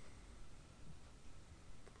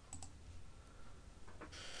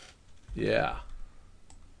 Yeah.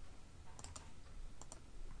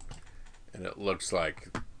 And it looks like,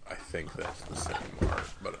 I think that's the same art,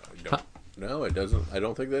 but I don't. No, it doesn't. I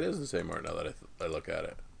don't think that is the same art now that I look at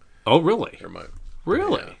it. Oh, really?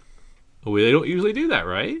 Really? Yeah. Well, they don't usually do that,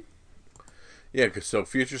 right? Yeah, because so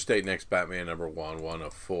Future State Next Batman number 1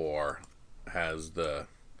 of 4 has the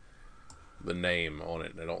name on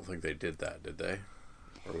it. I don't think they did that, did they?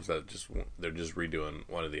 Or was that just they're just redoing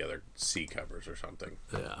one of the other C covers or something?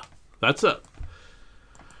 Yeah.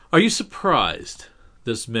 Are you surprised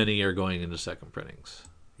this many are going into second printings?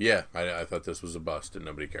 Yeah, I thought this was a bust and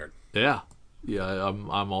nobody cared. Yeah. Yeah,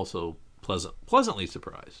 I'm also pleasantly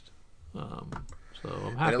surprised. So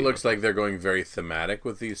I'm happy. And it looks like they're going very thematic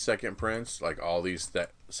with these second prints. Like all these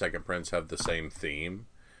second prints have the same theme.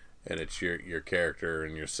 And it's your character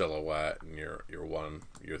and your silhouette and your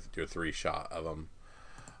 3 shot of them.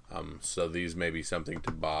 So these may be something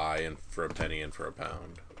to buy and for a penny and for a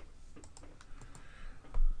pound.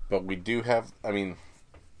 But we do have, I mean,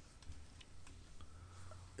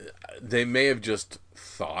 they may have just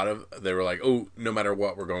thought of, they were like, oh, no matter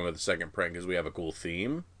what, we're going with the second print because we have a cool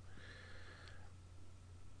theme.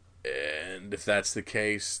 And if that's the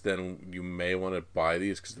case, then you may want to buy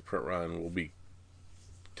these because the print run will be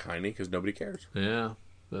tiny because nobody cares. Yeah,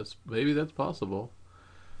 that's possible.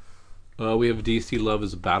 We have DC Love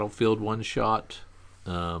is a Battlefield one shot,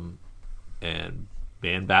 and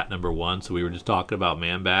Man Bat number 1. So we were just talking about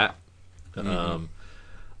Man Bat. I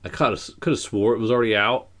could have swore it was already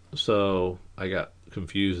out, so I got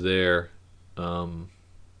confused there.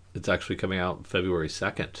 It's actually coming out February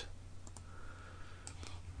 2nd,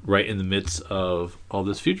 right in the midst of all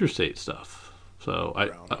this Future State stuff. So I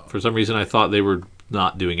for some reason I thought they were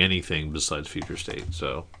not doing anything besides Future State,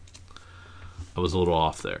 so I was a little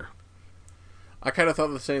off there. I kind of thought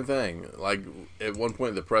the same thing. Like, at one point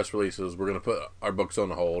in the press releases, we're going to put our books on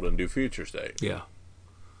hold and do Future State. Yeah.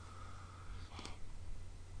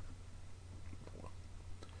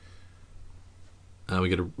 We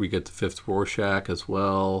get the 5th Rorschach as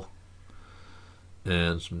well.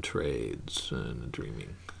 and some trades and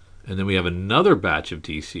dreaming. And then we have another batch of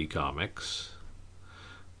DC comics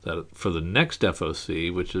that for the next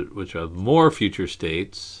FOC, which are more future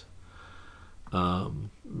states.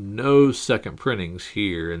 No second printings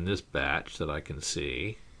here in this batch that I can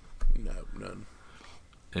see. No, none.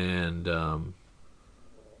 And an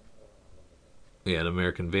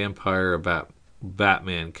American Vampire,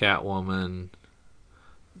 Batman, Catwoman,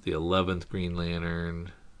 the 11th Green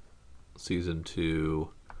Lantern, season 2,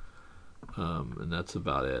 and that's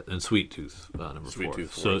about it. And Sweet Tooth, number Sweet 4.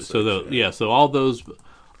 Tooth So 46, so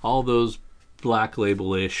all those Black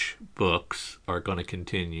Label-ish books are going to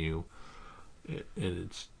continue.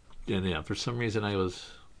 For some reason I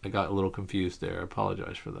got a little confused there. I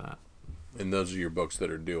apologize for that. And those are your books that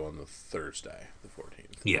are due on the Thursday, the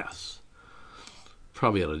 14th. Yes.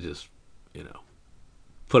 Probably ought to just,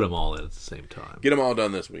 put them all in at the same time. Get them all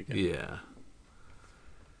done this weekend. Yeah.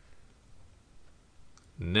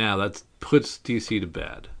 Now that puts DC to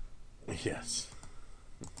bed. Yes.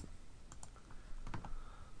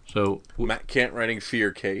 So Matt Kent writing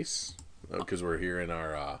Fear Case, because we're here in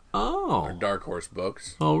our Dark Horse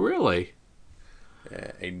books. Oh, really?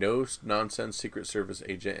 A no-nonsense Secret Service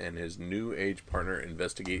agent and his new age partner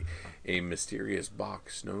investigate a mysterious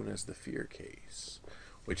box known as the Fear Case,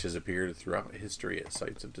 which has appeared throughout history at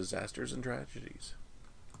sites of disasters and tragedies.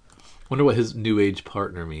 Wonder what his new age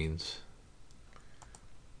partner means.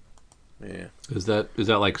 Yeah. Is that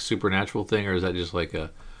like a supernatural thing, or is that just like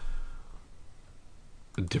a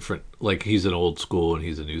different, like he's an old school and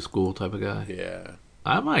he's a new school type of guy? Yeah.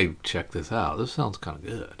 I might check this out. This sounds kind of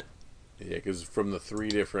good. Yeah, because from the three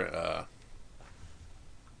different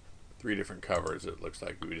covers, it looks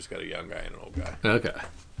like we just got a young guy and an old guy. Okay.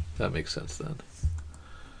 That makes sense then.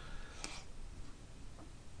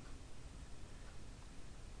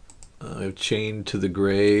 I've Chained to the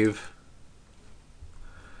Grave.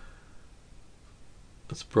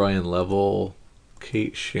 That's Brian Level,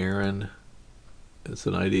 Kate Sharon. It's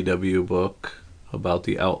an IDW book about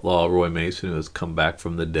the outlaw Roy Mason who has come back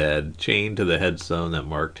from the dead, chained to the headstone that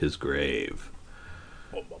marked his grave.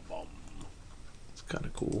 Bum, bum, bum. It's kind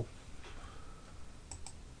of cool.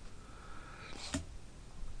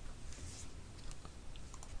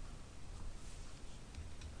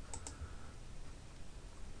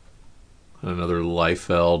 Another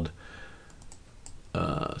Liefeld,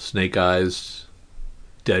 Snake Eyes,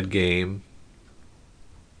 Dead Game.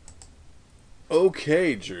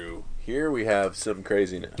 Okay, Drew. Here we have some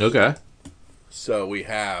craziness. Okay. So we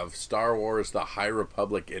have Star Wars The High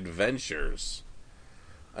Republic Adventures,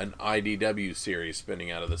 an IDW series spinning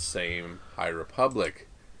out of the same High Republic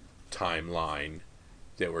timeline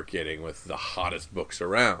that we're getting with the hottest books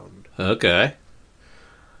around. Okay.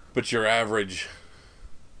 But your average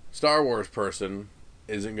Star Wars person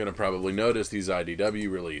isn't going to probably notice these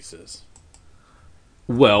IDW releases.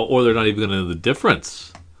 Well, or they're not even going to know the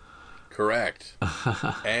difference. Correct.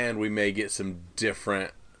 And we may get some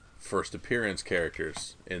different first appearance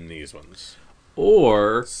characters in these ones.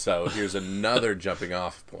 Or So here's another jumping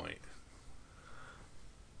off point.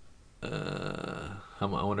 I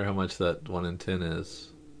wonder how much that 1 in 10 is.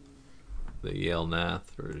 The Yale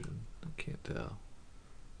Nath version. I can't tell.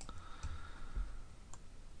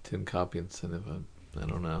 10 copy incentive. I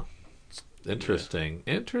don't know. Interesting.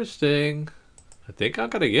 Yeah. Interesting. I think I'm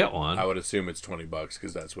going to get one. I would assume it's $20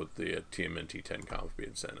 because that's what the TMNT 10 copy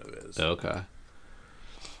incentive is. Okay.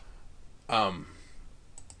 All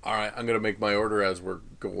right, I'm going to make my order as we're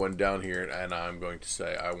going down here, and I'm going to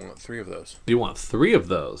say I want 3 of those. You want 3 of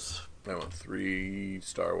those? I want 3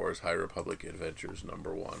 Star Wars High Republic Adventures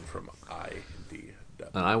 #1 from IDW.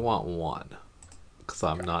 And I want 1 because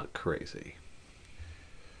I'm not crazy.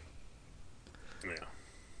 Yeah.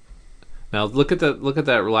 Now look at that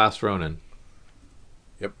Last Ronin.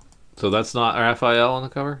 Yep. So that's not Raphael on the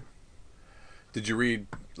cover? Did you read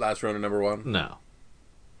Last Ronin #1? No.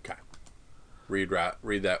 Okay. Read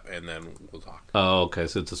that, and then we'll talk. Oh, okay.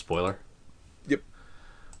 So it's a spoiler? Yep.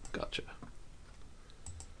 Gotcha.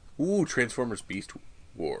 Ooh, Transformers Beast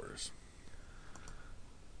Wars.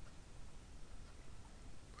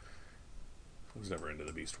 I was never into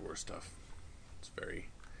the Beast Wars stuff. It's very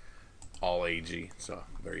all-agey. It's a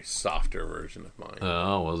very softer version of mine.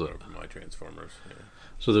 Oh, was it? My Transformers, yeah.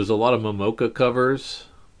 So there's a lot of Momoka covers,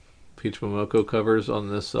 Peach Momoko covers on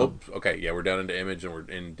this. Okay, yeah, we're down into Image and we're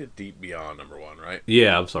in Deep Beyond #1, right?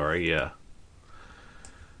 Yeah, I'm sorry, yeah.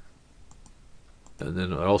 And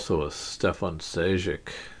then also a Stefan Sejic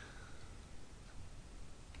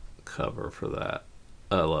cover for that.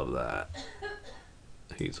 I love that.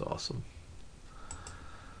 He's awesome.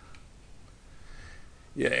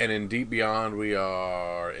 Yeah, and in Deep Beyond, we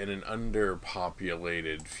are in an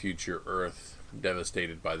underpopulated future Earth,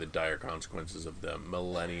 devastated by the dire consequences of the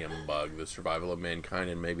Millennium Bug. The survival of mankind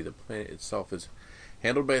and maybe the planet itself is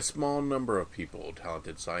handled by a small number of people,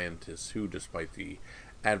 talented scientists who, despite the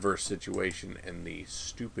adverse situation and the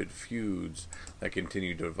stupid feuds that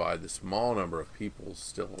continue to divide the small number of people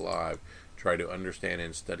still alive, try to understand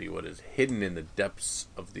and study what is hidden in the depths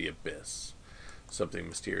of the abyss. Something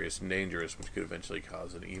mysterious and dangerous, which could eventually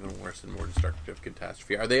cause an even worse and more destructive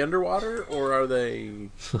catastrophe. Are they underwater or are they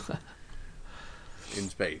in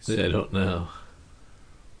space? Yeah, I don't know.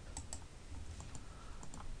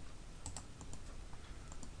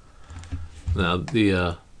 Now,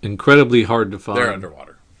 the incredibly hard to They're find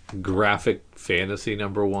underwater. graphic fantasy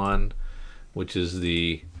 #1, which is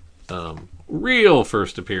the real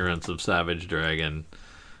first appearance of Savage Dragon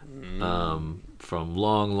from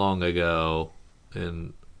long, long ago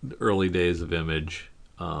in the early days of Image.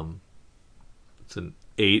 It's an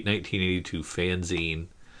 1982 fanzine,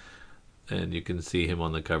 and you can see him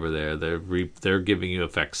on the cover there. They're giving you a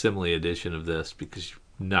facsimile edition of this because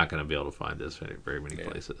you're not going to be able to find this very many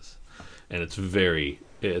places, and it's very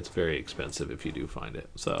expensive if you do find it.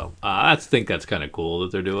 So I think that's kind of cool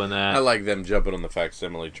that they're doing that. I like them jumping on the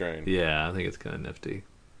facsimile train. Yeah, I think it's kind of nifty.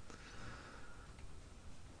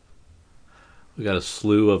 We got a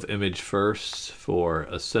slew of Image firsts for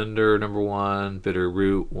Ascender #1, Bitter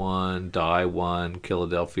Root 1, Die 1,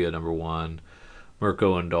 Philadelphia #1,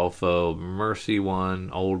 Mirko and Dolfo, Mercy 1,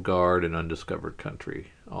 Old Guard, and Undiscovered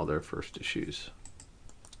Country. All their first issues.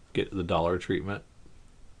 Get the dollar treatment.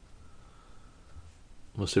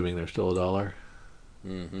 I'm assuming they're still $1.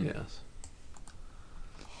 Mm-hmm. Yes.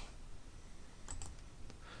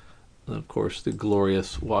 And of course, the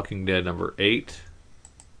glorious Walking Dead #8.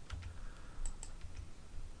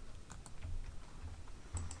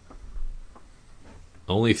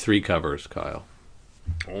 Only 3 covers, Kyle.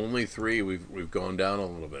 Only 3. We've gone down a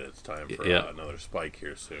little bit. It's time for another spike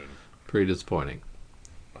here soon. Pretty disappointing.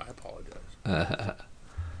 I apologize.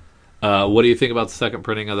 What do you think about the second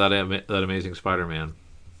printing of that Amazing Spider-Man?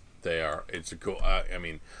 They are. It's a cool. I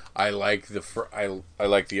mean, I like I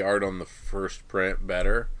like the art on the first print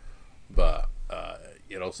better, but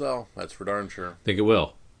it'll sell. That's for darn sure. Think it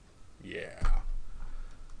will? Yeah.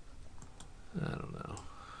 I don't know.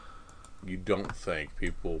 You don't think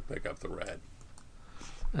people will pick up the red?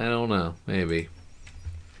 I don't know. Maybe.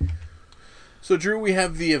 So, Drew, we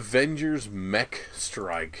have the Avengers Mech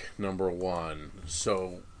Strike #1.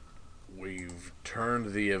 So, we've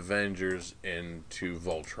turned the Avengers into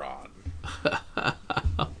Voltron.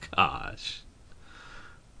 Oh, gosh.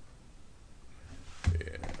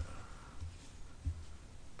 Yeah.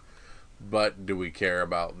 But do we care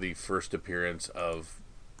about the first appearance of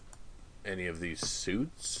any of these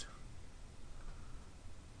suits?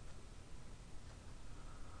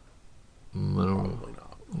 Probably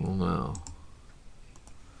not. I don't know.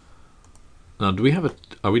 Now, do we have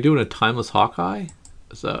are we doing a Timeless Hawkeye?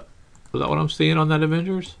 Is that what I'm seeing on that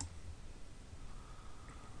Avengers?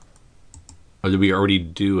 Or did we already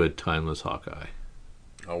do a Timeless Hawkeye?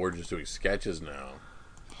 Oh, we're just doing sketches now.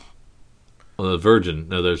 Well, the Virgin.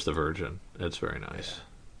 No, there's the Virgin. It's very nice.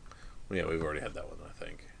 Yeah, we've already had that one, I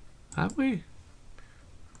think. Have we?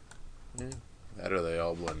 Yeah. That or they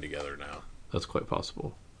all blend together now. That's quite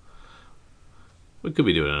possible. We could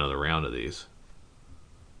be doing another round of these.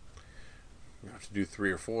 We have to do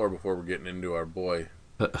 3 or 4 before we're getting into our boy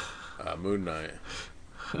Moon Knight.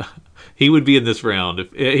 He would be in this round.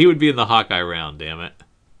 If he would be in the Hawkeye round, damn it.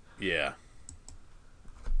 Yeah.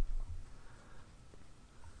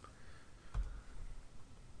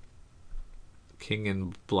 King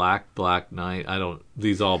in Black, Black Knight.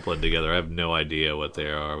 These all blend together. I have no idea what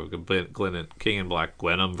they are. We could King in Black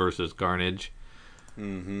Gwenom versus Carnage.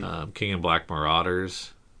 Mm-hmm. King in Black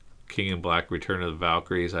Marauders. King in Black Return of the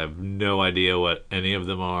Valkyries. I have no idea what any of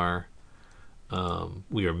them are.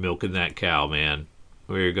 We are milking that cow, man.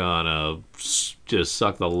 We're gonna just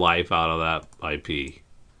suck the life out of that IP.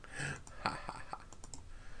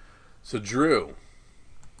 So, Drew,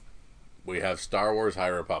 we have Star Wars High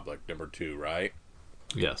Republic #2, right?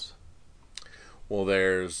 Yes. Well,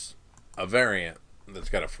 there's a variant that's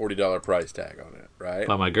got a $40 price tag on it, right?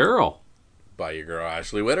 By my girl. By your girl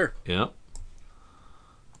Ashley Witter. Yep.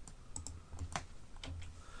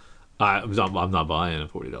 I'm not buying a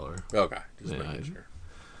 $40. Okay, just making sure.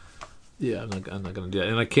 Yeah, I'm not gonna do that,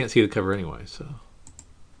 and I can't see the cover anyway. So.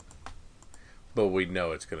 But we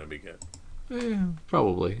know it's gonna be good. Yeah,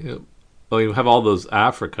 probably. Yeah. Well, you have all those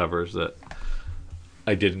Afra covers that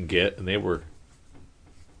I didn't get, and they were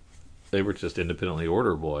just independently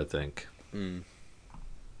orderable, I think.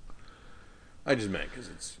 I just meant because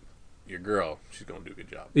it's your girl. She's gonna do a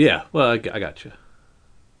good job. Yeah, well, I got you.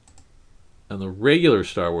 On the regular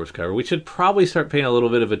Star Wars cover, we should probably start paying a little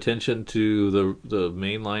bit of attention to the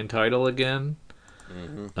mainline title again.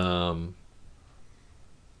 Mm-hmm.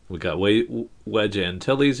 We got Wedge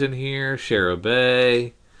Antilles in here, Shara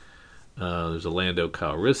Bay. There's a Lando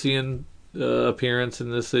Calrissian appearance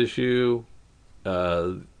in this issue.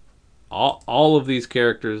 All of these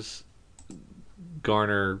characters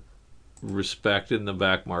garner respect in the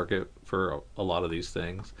back market for a lot of these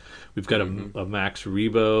things. We've got a Max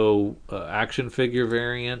Rebo action figure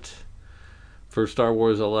variant for Star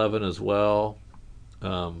Wars 11 as well.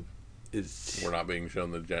 We're not being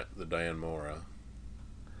shown the Diane Mora.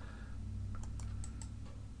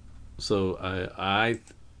 So I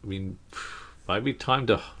mean, might be time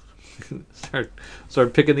to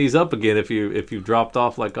start picking these up again if you dropped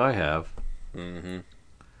off like I have. Mm-hmm.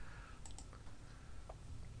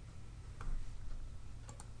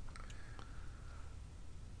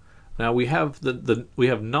 Now we have we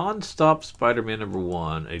have Nonstop Spider-Man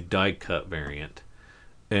 #1, a die cut variant,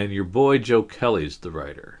 and your boy Joe Kelly's the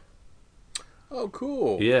writer. Oh,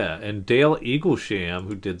 cool. Yeah, and Dale Eaglesham,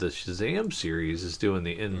 who did the Shazam series, is doing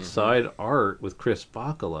the inside art with Chris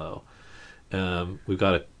Bacalo.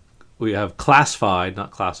 We have Classified,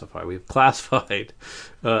 not Classified. We have Classified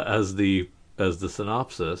as the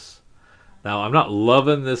synopsis. Now I'm not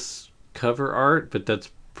loving this cover art, but that's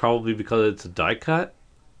probably because it's a die cut.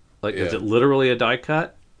 Like, is it literally a die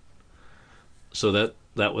cut? So that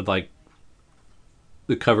would, like,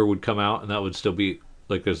 the cover would come out and that would still be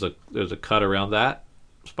like there's a cut around that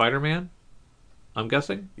Spider-Man, I'm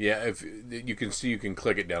guessing. Yeah, if you can see, you can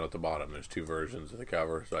click it down at the bottom. There's two versions of the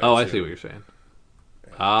cover. So I see what you're saying.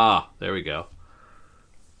 Yeah. Ah, there we go.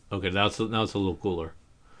 Okay, now it's a little cooler.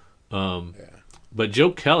 But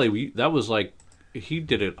Joe Kelly, that was like, he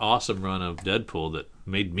did an awesome run of Deadpool that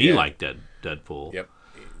made me like Deadpool. Yep,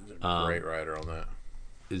 he's a great writer on that.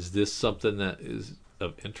 Is this something that is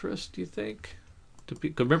of interest, do you think?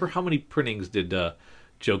 Remember how many printings did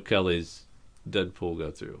Joe Kelly's Deadpool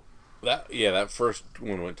go through? That first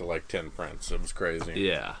one went to like 10 prints. It was crazy.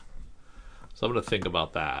 Yeah. So I'm going to think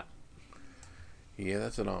about that. Yeah,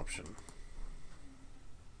 that's an option.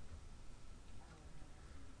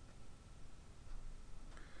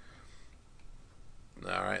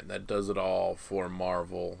 All right, that does it all for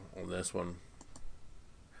Marvel on this one.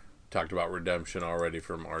 Talked about Redemption already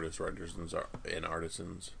from Artists, Writers, and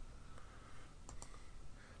Artisans.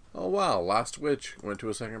 Oh wow, Last Witch went to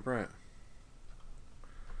a second print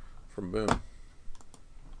from Boom.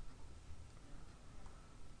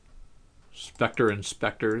 Spectre and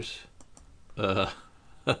Spectres.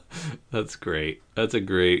 That's great. That's a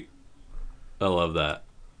great. I love that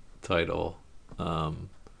title.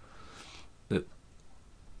 It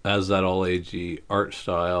has that all agey art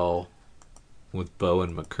style with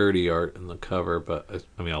Bowen McCurdy art in the cover, but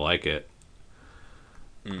I mean I like it.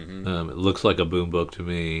 Mm-hmm. It looks like a Boom book to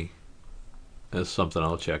me. It's something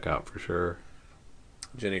I'll check out for sure.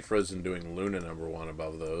 Jenny Frison doing Luna #1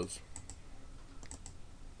 above those.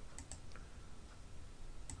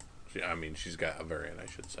 She's got a variant, I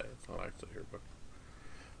should say. It's not actually her book.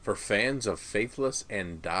 For fans of Faithless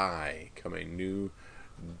and Die, come a new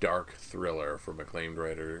dark thriller from acclaimed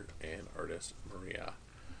writer and artist Maria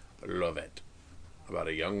Lovett, about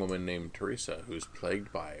a young woman named Teresa who's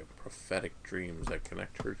plagued by prophetic dreams that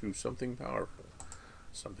connect her to something powerful,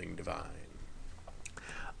 something divine.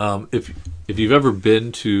 If you've ever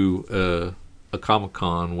been to a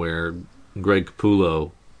Comic-Con where Greg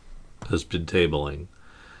Capullo has been tabling,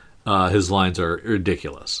 his lines are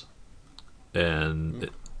ridiculous, and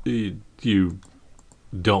you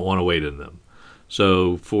don't want to wait in them.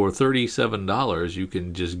 So for $37, you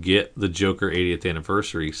can just get the Joker 80th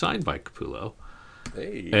anniversary signed by Capullo.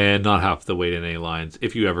 Hey. And not have to wait in any lines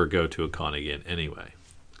if you ever go to a con again anyway.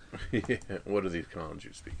 Yeah. What are these cons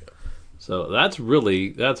you speak of? So that's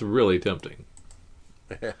really tempting.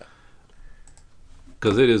 Yeah.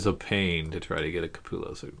 Because it is a pain to try to get a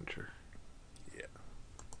Capullo signature. Yeah.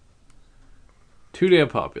 Too damn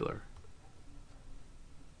popular.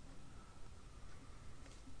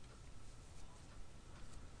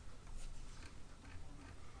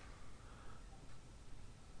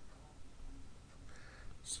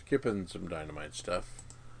 Skipping some Dynamite stuff.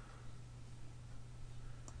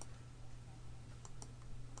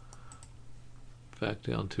 Back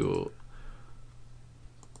down to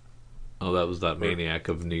that was that Maniac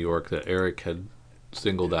of New York that Eric had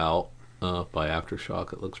singled out by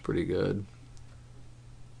Aftershock. It looks pretty good.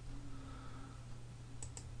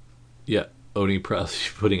 Yeah, Oni Press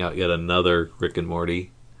putting out yet another Rick and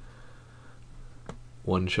Morty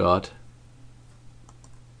one shot.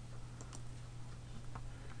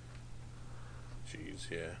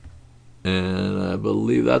 And I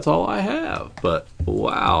believe that's all I have. But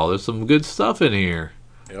wow, there's some good stuff in here.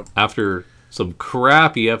 Yep. After some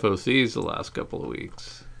crappy FOCs the last couple of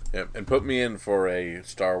weeks. Yep. And put me in for a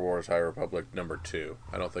Star Wars High Republic #2.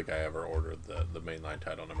 I don't think I ever ordered the mainline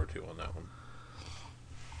title #2 on that one.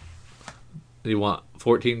 You want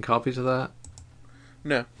 14 copies of that?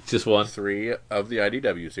 No. Just one? 3 of the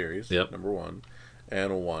IDW series, Yep. #1,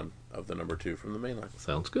 and 1 of the #2 from the mainline.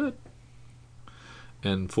 Sounds good.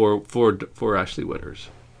 And four Ashley Witters.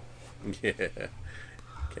 Yeah.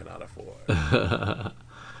 Cannot afford.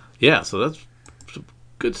 Yeah, so that's some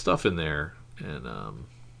good stuff in there. And,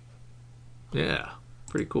 yeah,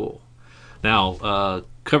 pretty cool. Now,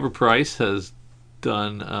 Cover Price has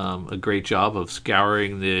done a great job of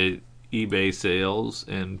scouring the eBay sales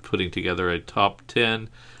and putting together a top 10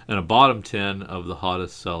 and a bottom 10 of the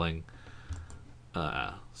hottest selling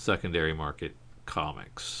secondary market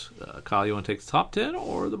comics. Kyle, you want to take the top 10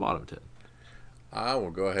 or the bottom 10? I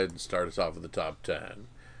will go ahead and start us off with the top 10.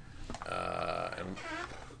 And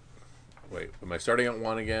wait, am I starting at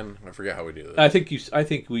 1 again? I forget how we do this. I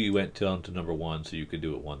think we went down to number 1, so you could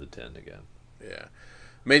do it 1 to 10 again. Yeah.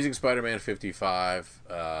 Amazing Spider-Man 55.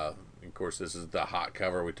 Of course, this is the hot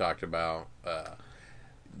cover we talked about.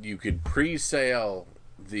 You could pre-sale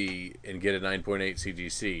and get a 9.8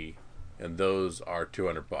 CGC, and those are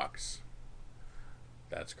 $200.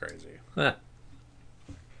 That's crazy.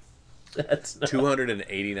 That's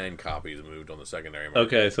 289 copies moved on the secondary market.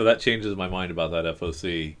 Okay, so that changes my mind about that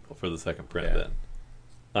FOC for the second print. Yeah. Then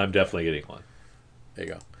I'm definitely getting one. There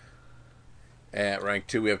you go. At rank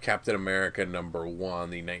 2, we have Captain America #1,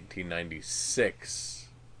 the 1996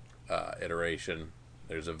 iteration.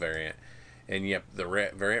 There's a variant. And yep, the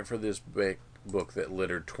variant for this book that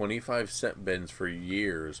littered 25-cent bins for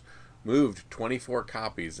years moved 24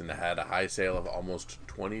 copies and had a high sale of almost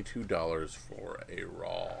 $22 for a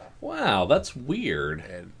raw. Wow, that's weird.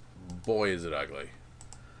 And boy, is it ugly.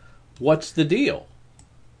 What's the deal?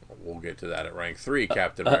 We'll get to that at rank 3.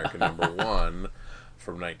 Captain America #1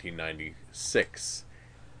 from 1996.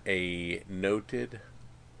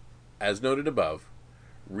 As noted above,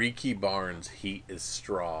 Ricky Barnes' heat is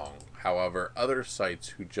strong. However, other sites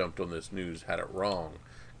who jumped on this news had it wrong,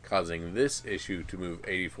 causing this issue to move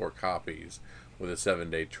 84 copies with a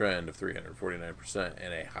 7-day trend of 349%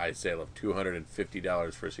 and a high sale of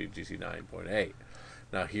 $250 for CGC 9.8.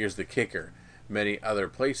 Now here's the kicker. Many other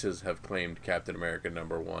places have claimed Captain America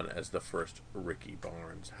 #1 as the first Ricky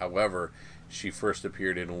Barnes. However, she first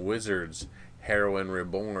appeared in Wizards Heroine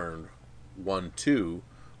Reborn 1-2.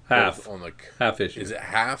 Half. On the Half issue. Is it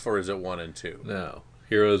half or is it 1 and 2? No.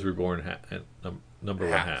 Heroes Reborn number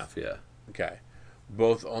Half. 1/2, yeah. Okay.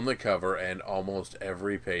 Both on the cover and almost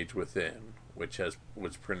every page within, which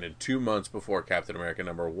was printed 2 months before Captain America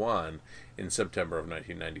 #1 in September of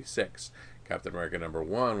 1996. Captain America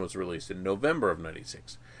 #1 was released in November of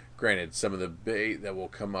 96. Granted, some of the debate that will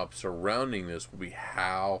come up surrounding this will be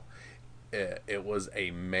how it was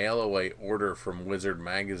a mail-away order from Wizard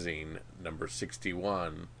Magazine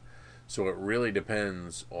 #61. So it really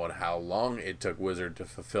depends on how long it took Wizard to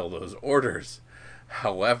fulfill those orders.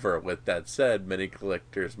 However, with that said, many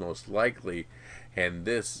collectors most likely hand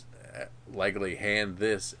this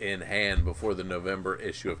in hand before the November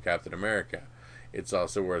issue of Captain America. It's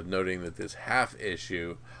also worth noting that this half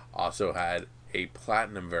issue also had a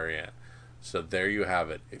platinum variant. So there you have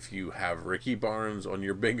it. If you have Ricky Barnes on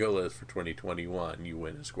your bingo list for 2021, you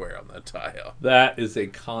win a square on that tile. That is a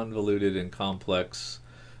convoluted and complex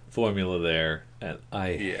formula there, and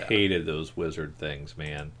I hated those Wizard things,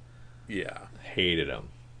 man. Yeah. Hated them.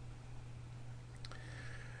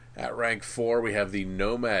 At rank 4, we have the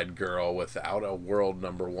Nomad Girl Without a World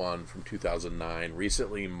 #1 from 2009.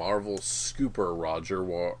 Recently, Marvel scooper Roger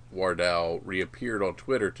Wardell reappeared on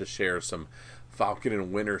Twitter to share some Falcon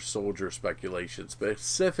and Winter Soldier speculation,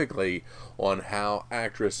 specifically on how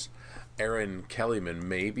actress Erin Kellyman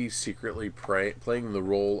may be secretly playing the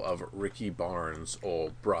role of Ricky Barnes,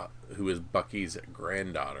 who is Bucky's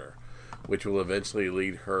granddaughter, which will eventually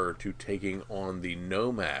lead her to taking on the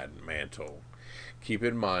Nomad mantle. Keep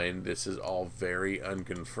in mind, this is all very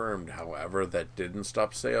unconfirmed. However, that didn't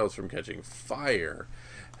stop sales from catching fire,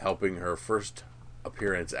 helping her first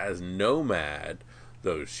appearance as Nomad,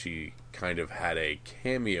 though she kind of had a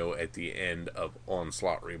cameo at the end of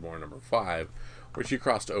Onslaught Reborn #5, where she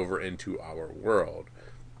crossed over into our world,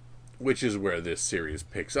 which is where this series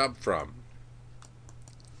picks up from.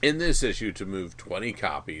 In this issue, to move 20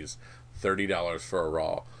 copies, $30 for a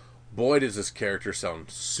raw. Boy, does this character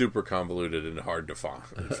sound super convoluted and hard to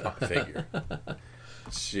figure.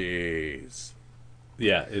 Jeez.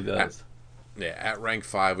 Yeah, it does. Yeah, at rank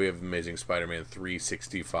 5, we have Amazing Spider-Man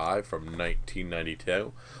 365 from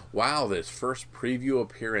 1992. Wow, this first preview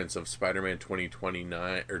appearance of Spider-Man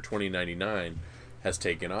 2029 or 2099 has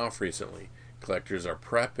taken off recently. Collectors are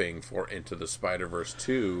prepping for Into the Spider-Verse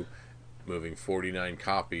 2, moving 49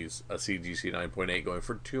 copies, a CGC 9.8 going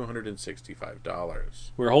for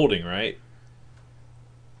 $265. We're holding, right?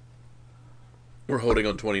 We're holding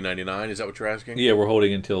on 2099, is that what you're asking? Yeah, we're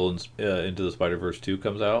holding until Into the Spider-Verse 2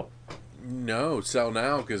 comes out. No, sell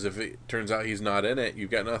now, because if it turns out he's not in it,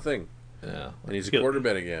 you've got nothing. Yeah. And he's a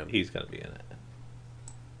quarterback again. He's going to be in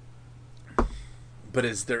it. But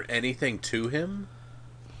is there anything to him?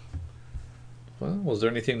 Well, was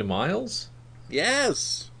there anything to Miles?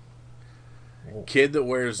 Yes. Kid that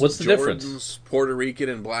wears What's the Jordans, difference? Puerto Rican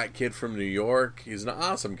and black kid from New York. He's an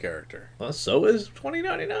awesome character. Well, so is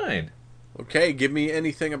 2099. Okay, give me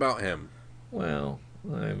anything about him. Well,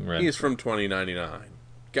 I'm ready. He's from 2099.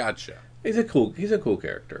 Gotcha. He's a cool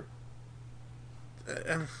character.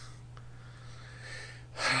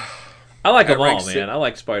 I like them all, man. I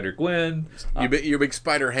like Spider-Gwen. You're a big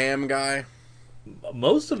Spider-Ham guy?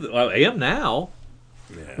 Most of the... I am now.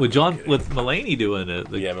 Yeah, with Mulaney doing it.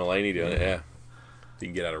 Yeah, Mulaney doing it, yeah. You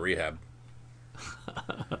can get out of rehab.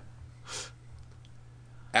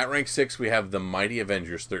 At rank 6, we have the Mighty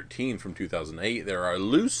Avengers 13 from 2008. There are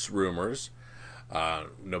loose rumors,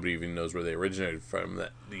 nobody even knows where they originated from,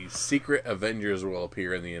 that the Secret Avengers will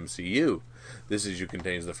appear in the MCU. This issue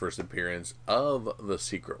contains the first appearance of the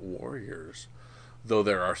Secret Warriors, though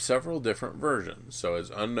there are several different versions, so it's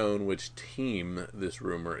unknown which team this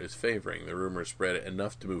rumor is favoring. The rumor spread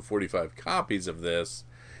enough to move 45 copies of this,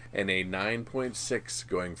 and a 9.6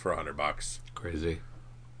 going for $100. Crazy.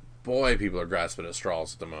 Boy, people are grasping at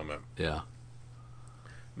straws at the moment. Yeah.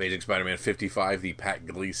 Amazing Spider-Man 55, the Pat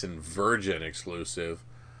Gleason Virgin exclusive.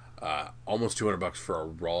 Almost $200 for a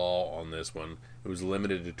raw on this one. It was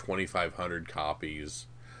limited to 2,500 copies.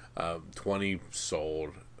 20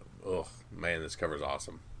 sold. Ugh, man, this cover's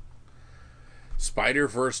awesome.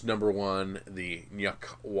 Spider-Verse #1, the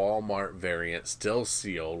Nyuk Walmart variant, still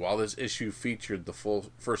sealed. While this issue featured the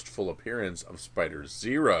first full appearance of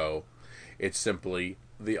Spider-Zero, it's simply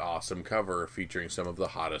the awesome cover featuring some of the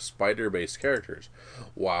hottest Spider-based characters.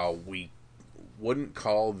 While we wouldn't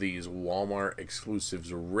call these Walmart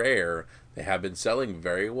exclusives rare, they have been selling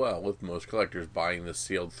very well, with most collectors buying the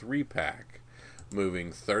sealed 3-pack,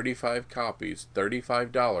 moving 35 copies,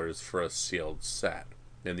 $35 for a sealed set.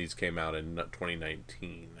 And these came out in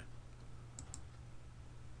 2019.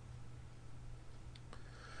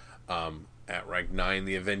 At rank 9,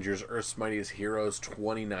 the Avengers Earth's Mightiest Heroes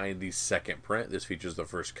 29, the second print. This features the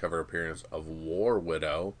first cover appearance of War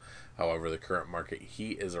Widow. However, the current market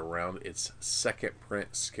heat is around its second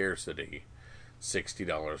print scarcity.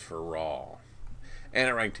 $60 for raw. And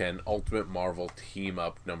at rank 10, Ultimate Marvel Team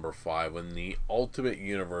Up #5, when the Ultimate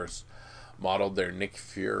Universe modeled their Nick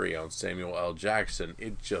Fury on Samuel L. Jackson,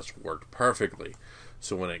 it just worked perfectly.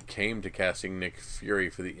 So when it came to casting Nick Fury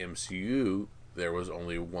for the MCU, there was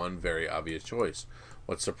only one very obvious choice.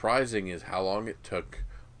 What's surprising is how long it took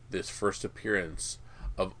this first appearance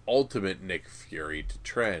of Ultimate Nick Fury to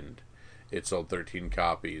trend. It sold 13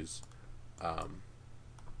 copies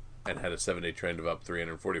and had a 7-day trend of up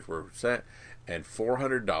 344%, and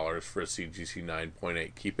 $400 for a CGC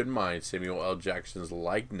 9.8. Keep in mind, Samuel L. Jackson's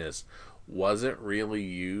likeness wasn't really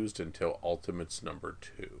used until Ultimates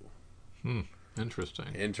 #2.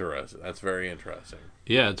 Interesting. Interesting. That's very interesting.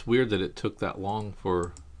 Yeah, it's weird that it took that long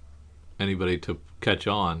for anybody to catch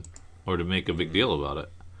on or to make a big deal about it.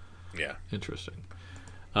 Yeah. Interesting.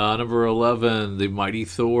 Number 11, the Mighty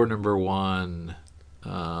Thor #1.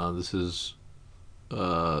 This is,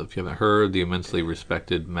 if you haven't heard, the immensely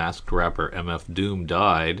respected masked rapper MF Doom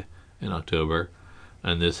died in October,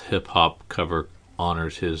 and this hip-hop cover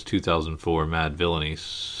honors his 2004 Mad Villainy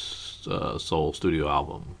Soul studio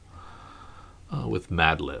album with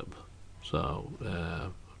Madlib. So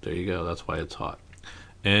there you go. That's why it's hot.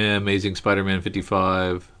 And Amazing Spider-Man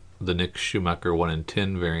 55, the Nick Schumacher 1 in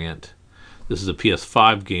 10 variant. This is a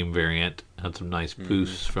PS5 game variant. Had some nice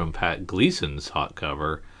boosts from Pat Gleason's hot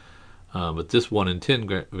cover. But this 1 in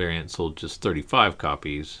 10 variant sold just 35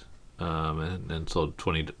 copies and sold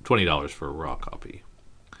 $20 for a raw copy.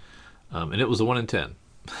 And it was a 1 in 10.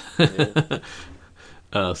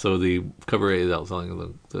 So the cover A is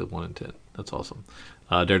outselling the 1 in 10. That's awesome.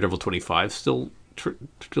 Daredevil 25 still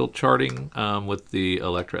charting with the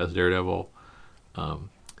Elektra as Daredevil.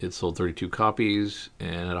 It sold 32 copies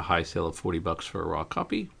and at a high sale of $40 for a raw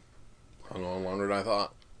copy. Hung on longer than I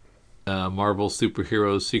thought. Marvel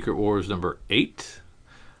Superheroes Secret Wars #8.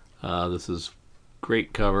 This is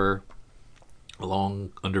great cover. A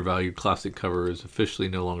long undervalued classic cover is officially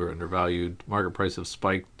no longer undervalued. Market price have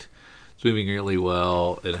spiked. It's moving really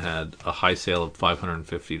well. It had a high sale of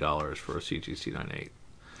 $550 for a CGC 98.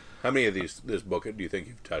 How many of this book do you think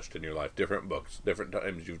you've touched in your life? Different books, different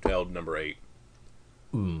times you've held number 8.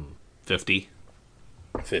 50.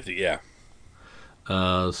 50, yeah.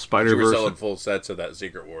 Spider You were Verse. selling full sets of that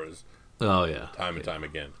Secret Wars Oh yeah, time and time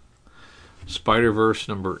again. Spider Verse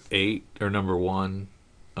number 8 or number 1.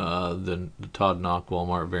 The Todd Knock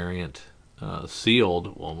Walmart variant,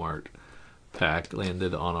 sealed Walmart pack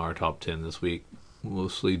landed on our top 10 this week,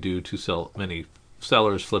 mostly due to many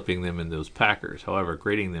sellers flipping them in those packers. However,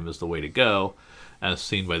 grading them is the way to go, as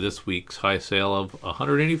seen by this week's high sale of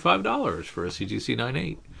 $185 for a CGC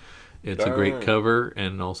 98. It's a great cover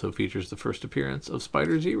and also features the first appearance of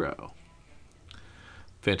Spider-Zero.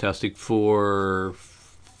 Fantastic Four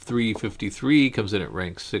 353 comes in at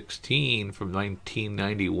rank 16 from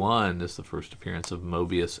 1991. This is the first appearance of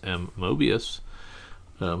Mobius M. Mobius,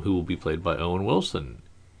 who will be played by Owen Wilson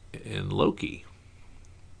in Loki.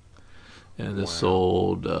 And this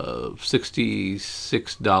sold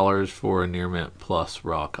 $66 for a Near Mint Plus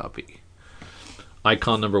raw copy.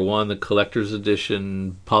 Icon number 1, the collector's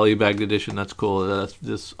edition, polybagged edition. That's cool.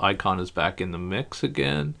 This Icon is back in the mix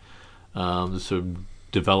again. This is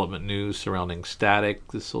development news surrounding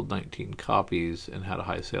Static. This sold 19 copies and had a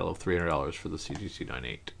high sale of $300 for the CGC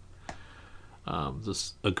 98.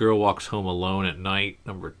 A Girl Walks Home Alone at Night,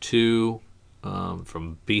 number 2,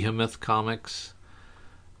 from Behemoth Comics.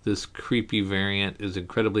 This creepy variant is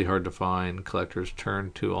incredibly hard to find. Collectors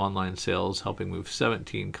turn to online sales, helping move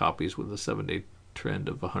 17 copies with a 7-day trend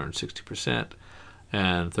of 160%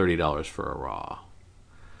 and $30 for a raw.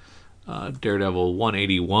 Daredevil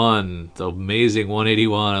 181, the amazing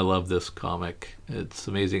 181. I love this comic. It's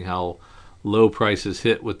amazing how low prices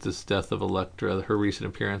hit with this death of Elektra. Her recent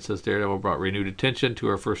appearance as Daredevil brought renewed attention to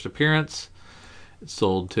her first appearance. It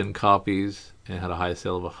sold 10 copies and had a high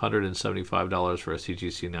sale of $175 for a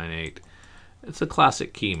CGC 98. It's a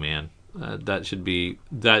classic key, man. That should be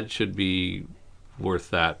worth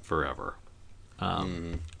that forever.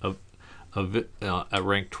 At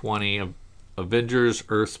rank 20, Avengers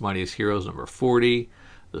Earth's Mightiest Heroes number 40,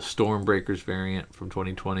 the Stormbreakers variant from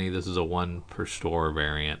 2020. This is a 1 per store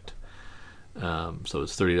variant. So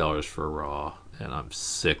it's $30 for a raw, and I'm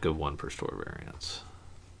sick of 1 per store variants.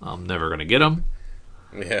 I'm never going to get them.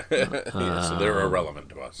 Yeah, so they're irrelevant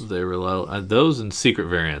to us. Those and secret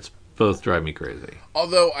variants both drive me crazy.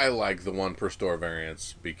 Although I like the 1 per store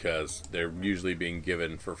variants because they're usually being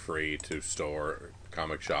given for free to store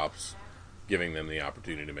comic shops, giving them the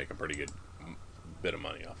opportunity to make a pretty good bit of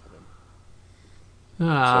money off of them.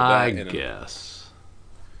 I guess.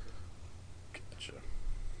 Gotcha.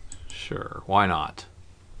 Sure, why not?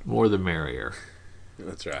 More the merrier.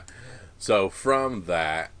 That's right. So from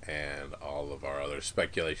that and all of our other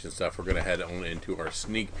speculation stuff, we're going to head on into our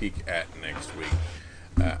sneak peek at next week.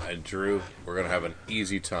 And Drew, we're going to have an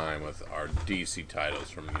easy time with our DC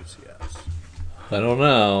titles from UCS. I don't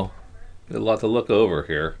know. There's a lot to look over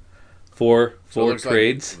here. Four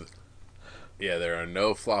trades. Yeah, there are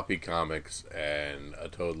no floppy comics and a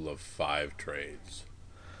total of 5 trades.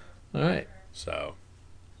 All right. So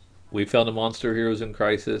we found a Monster Heroes in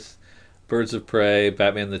Crisis, Birds of Prey,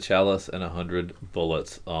 Batman the Chalice, and 100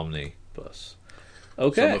 Bullets Omnibus.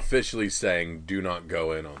 Okay. So I'm officially saying do not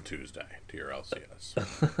go in on Tuesday to your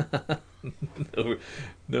LCS.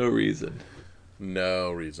 No reason.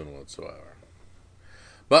 No reason whatsoever.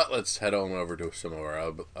 But let's head on over to some of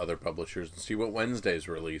our other publishers and see what Wednesday's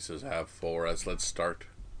releases have for us. Let's start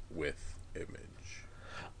with Image.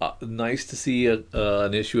 Nice to see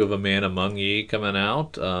an issue of A Man Among Ye coming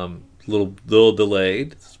out. Little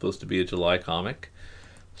delayed. It's supposed to be a July comic.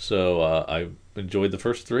 So I enjoyed the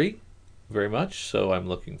first 3 very much. So I'm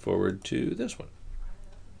looking forward to this one.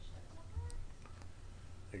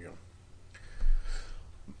 There you go.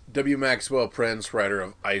 W. Maxwell Prince, writer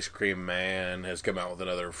of Ice Cream Man, has come out with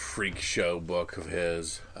another freak show book of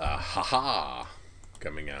his.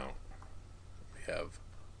 Coming out. We have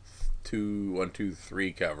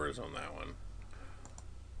 3 covers on that one.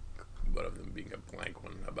 One of them being a blank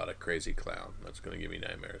one about a crazy clown. That's going to give me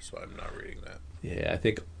nightmares, so I'm not reading that. Yeah, I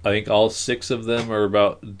think all 6 of them are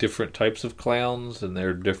about different types of clowns, and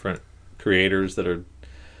they're different creators that are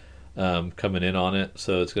coming in on it.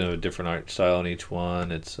 So it's going to have a different art style in each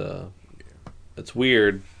one. It's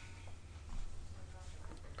weird.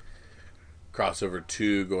 Crossover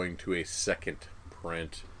 2 going to a second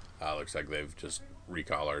print. Looks like they've just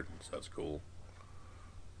recolored, so that's cool.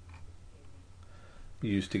 You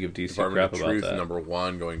used to give DC Department crap of about Truth, that. number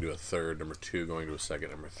 1 going to a third, number 2 going to a second,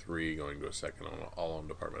 number 3 going to a second, all on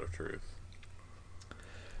Department of Truth.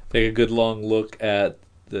 Take a good long look at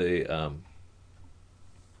the.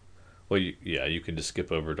 Well, you can just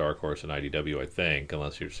skip over Dark Horse and IDW, I think,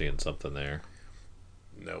 unless you're seeing something there.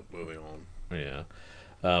 Nope. Moving on. Yeah.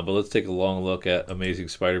 But let's take a long look at Amazing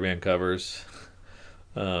Spider-Man covers.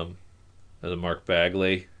 Um, as a Mark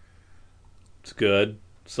Bagley, it's good,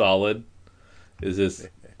 solid. Is this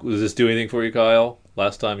does this do anything for you, Kyle?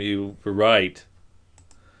 Last time you were right.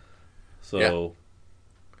 So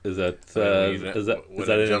is that is that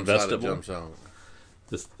an jumps out, it investable? jumps out.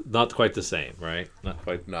 Just not quite the same, right? Not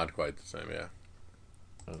quite. Not quite the same. Yeah.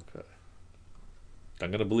 Okay.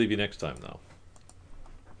 I'm gonna believe you next time, though.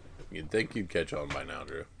 You'd think you'd catch on by now,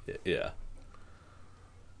 Drew. Yeah.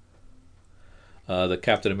 The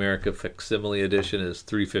Captain America Facsimile Edition is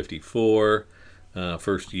 $354.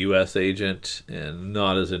 First U.S. agent, and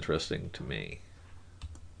not as interesting to me.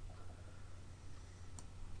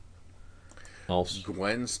 Also,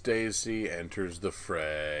 Gwen Stacy enters the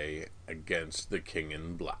fray against the King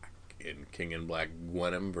in Black in King in Black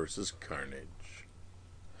Gwenom versus Carnage.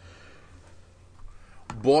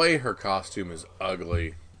 Boy, her costume is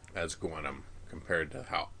ugly as Gwenom compared to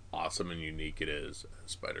how awesome and unique it is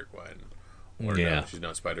as Spider Gwen. Or no, she's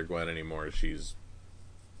not Spider Gwen anymore. She's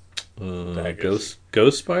Ghost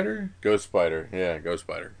Spider? Ghost Spider. Yeah, Ghost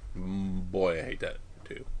Spider. Boy, I hate that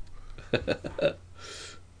too.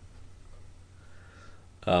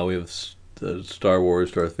 We have the Star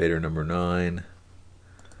Wars Darth Vader #9.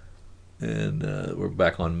 And we're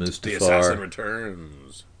back on Mustafar. The Assassin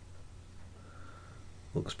Returns.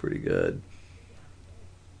 Looks pretty good.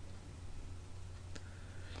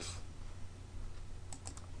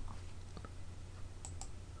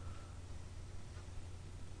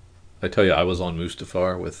 I tell you, I was on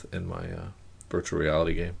Mustafar in my virtual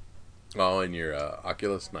reality game. Oh, and your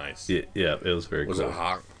Oculus, nice. Yeah, it was very was cool. Was it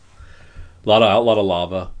hot? A lot of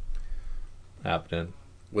lava happening.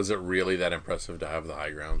 Was it really that impressive to have the high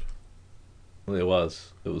ground? It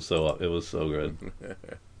was. It was so good.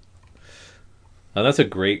 And that's a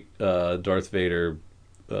great Darth Vader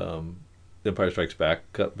Empire Strikes Back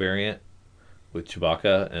variant with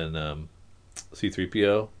Chewbacca and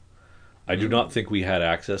C-3PO. I do not think we had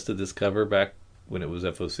access to this cover back when it was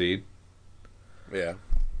FOC'd. Yeah.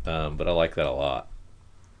 But I like that a lot.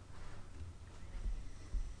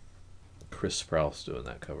 Chris Sprouse doing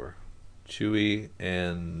that cover. Chewie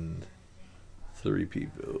and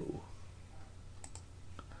 3PO.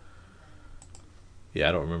 Yeah,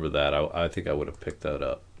 I don't remember that. I think I would have picked that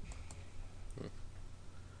up.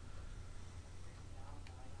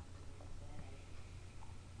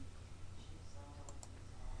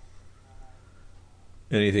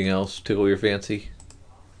 Anything else tickle your fancy?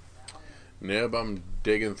 Nope, I'm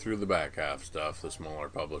digging through the back half stuff, the smaller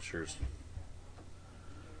publishers.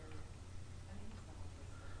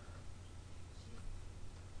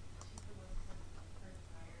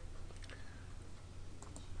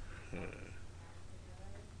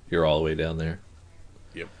 You're all the way down there.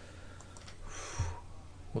 Yep.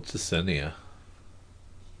 What's Ascenia?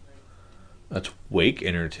 That's Wake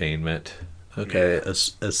Entertainment. Okay, yeah.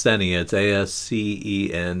 Ascenia. It's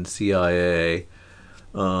ASCENCIA.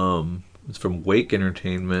 It's from Wake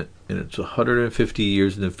Entertainment, and it's 150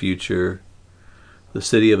 years in the future. The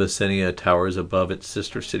city of Ascenia towers above its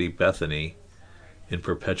sister city Bethany in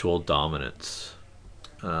perpetual dominance.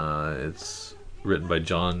 It's written by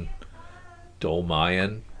John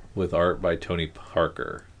Dolmayan with art by Tony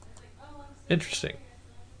Parker. Interesting.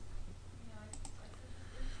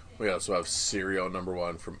 We also have Serial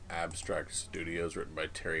 #1 from Abstract Studios, written by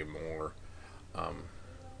Terry Moore.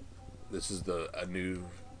 This is a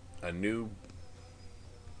new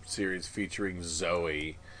series featuring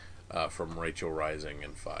Zoe from Rachel Rising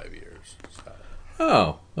in 5 years. So,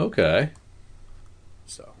 oh, okay.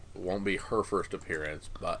 So it won't be her first appearance,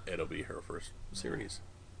 but it'll be her first series.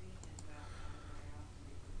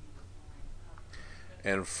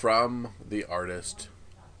 And from the artist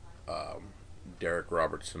Derek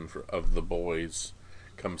Robertson of The Boys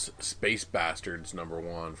comes Space Bastards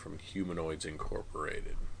 #1 from Humanoids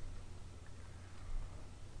Incorporated.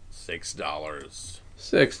 $6.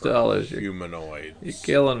 $6. Humanoids. You're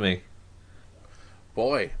killing me.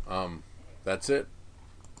 Boy, that's it.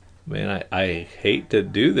 Man, I hate to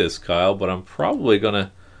do this, Kyle, but I'm probably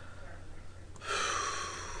gonna.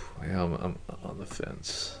 Yeah, I'm on the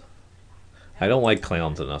fence. I don't like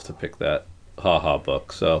clowns enough to pick that haha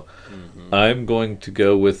book, so I'm going to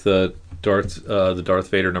go with the Darth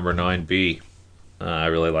Vader #9B. I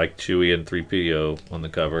really like Chewie and 3PO on the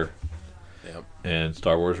cover. Yep. And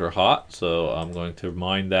Star Wars are hot, so I'm going to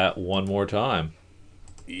mine that one more time.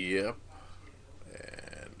 Yep.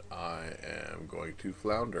 And I am going to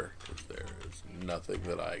flounder because there is nothing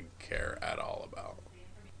that I care at all about.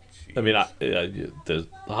 I mean, Jeez. the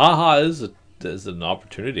haha is an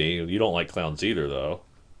opportunity. You don't like clowns either, though.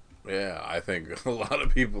 Yeah, I think a lot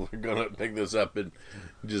of people are gonna pick this up and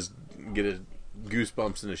just get a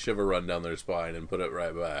goosebumps and a shiver run down their spine and put it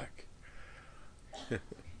right back.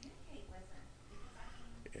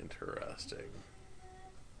 Interesting.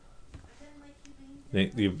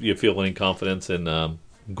 You feel any confidence in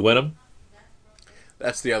Gwenham?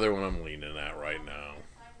 That's the other one I'm leaning at right now.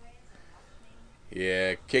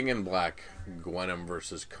 Yeah, King in Black, Gwenham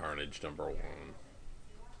versus Carnage, #1.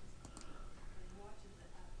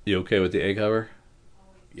 You okay with the A cover?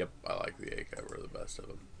 Yep, I like the A cover the best of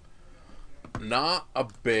them. Not a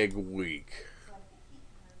big week,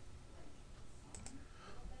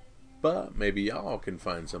 but maybe y'all can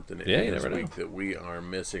find something Yeah, in you this never know. week that we are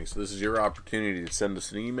missing. So this is your opportunity to send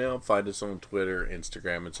us an email, find us on Twitter,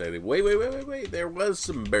 Instagram, and say, wait, there was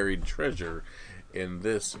some buried treasure in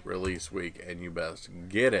this release week, and you best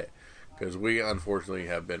get it, because we unfortunately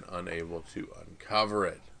have been unable to uncover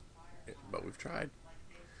it, but we've tried.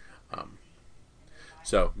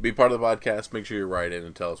 So be part of the podcast. Make sure you write in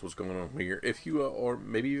and tell us what's going on here. If you or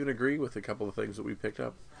maybe even agree with a couple of things that we picked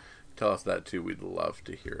up, tell us that too. We'd love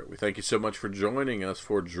to hear it. We thank you so much for joining us.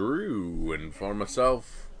 For Drew and for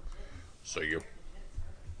myself, see you.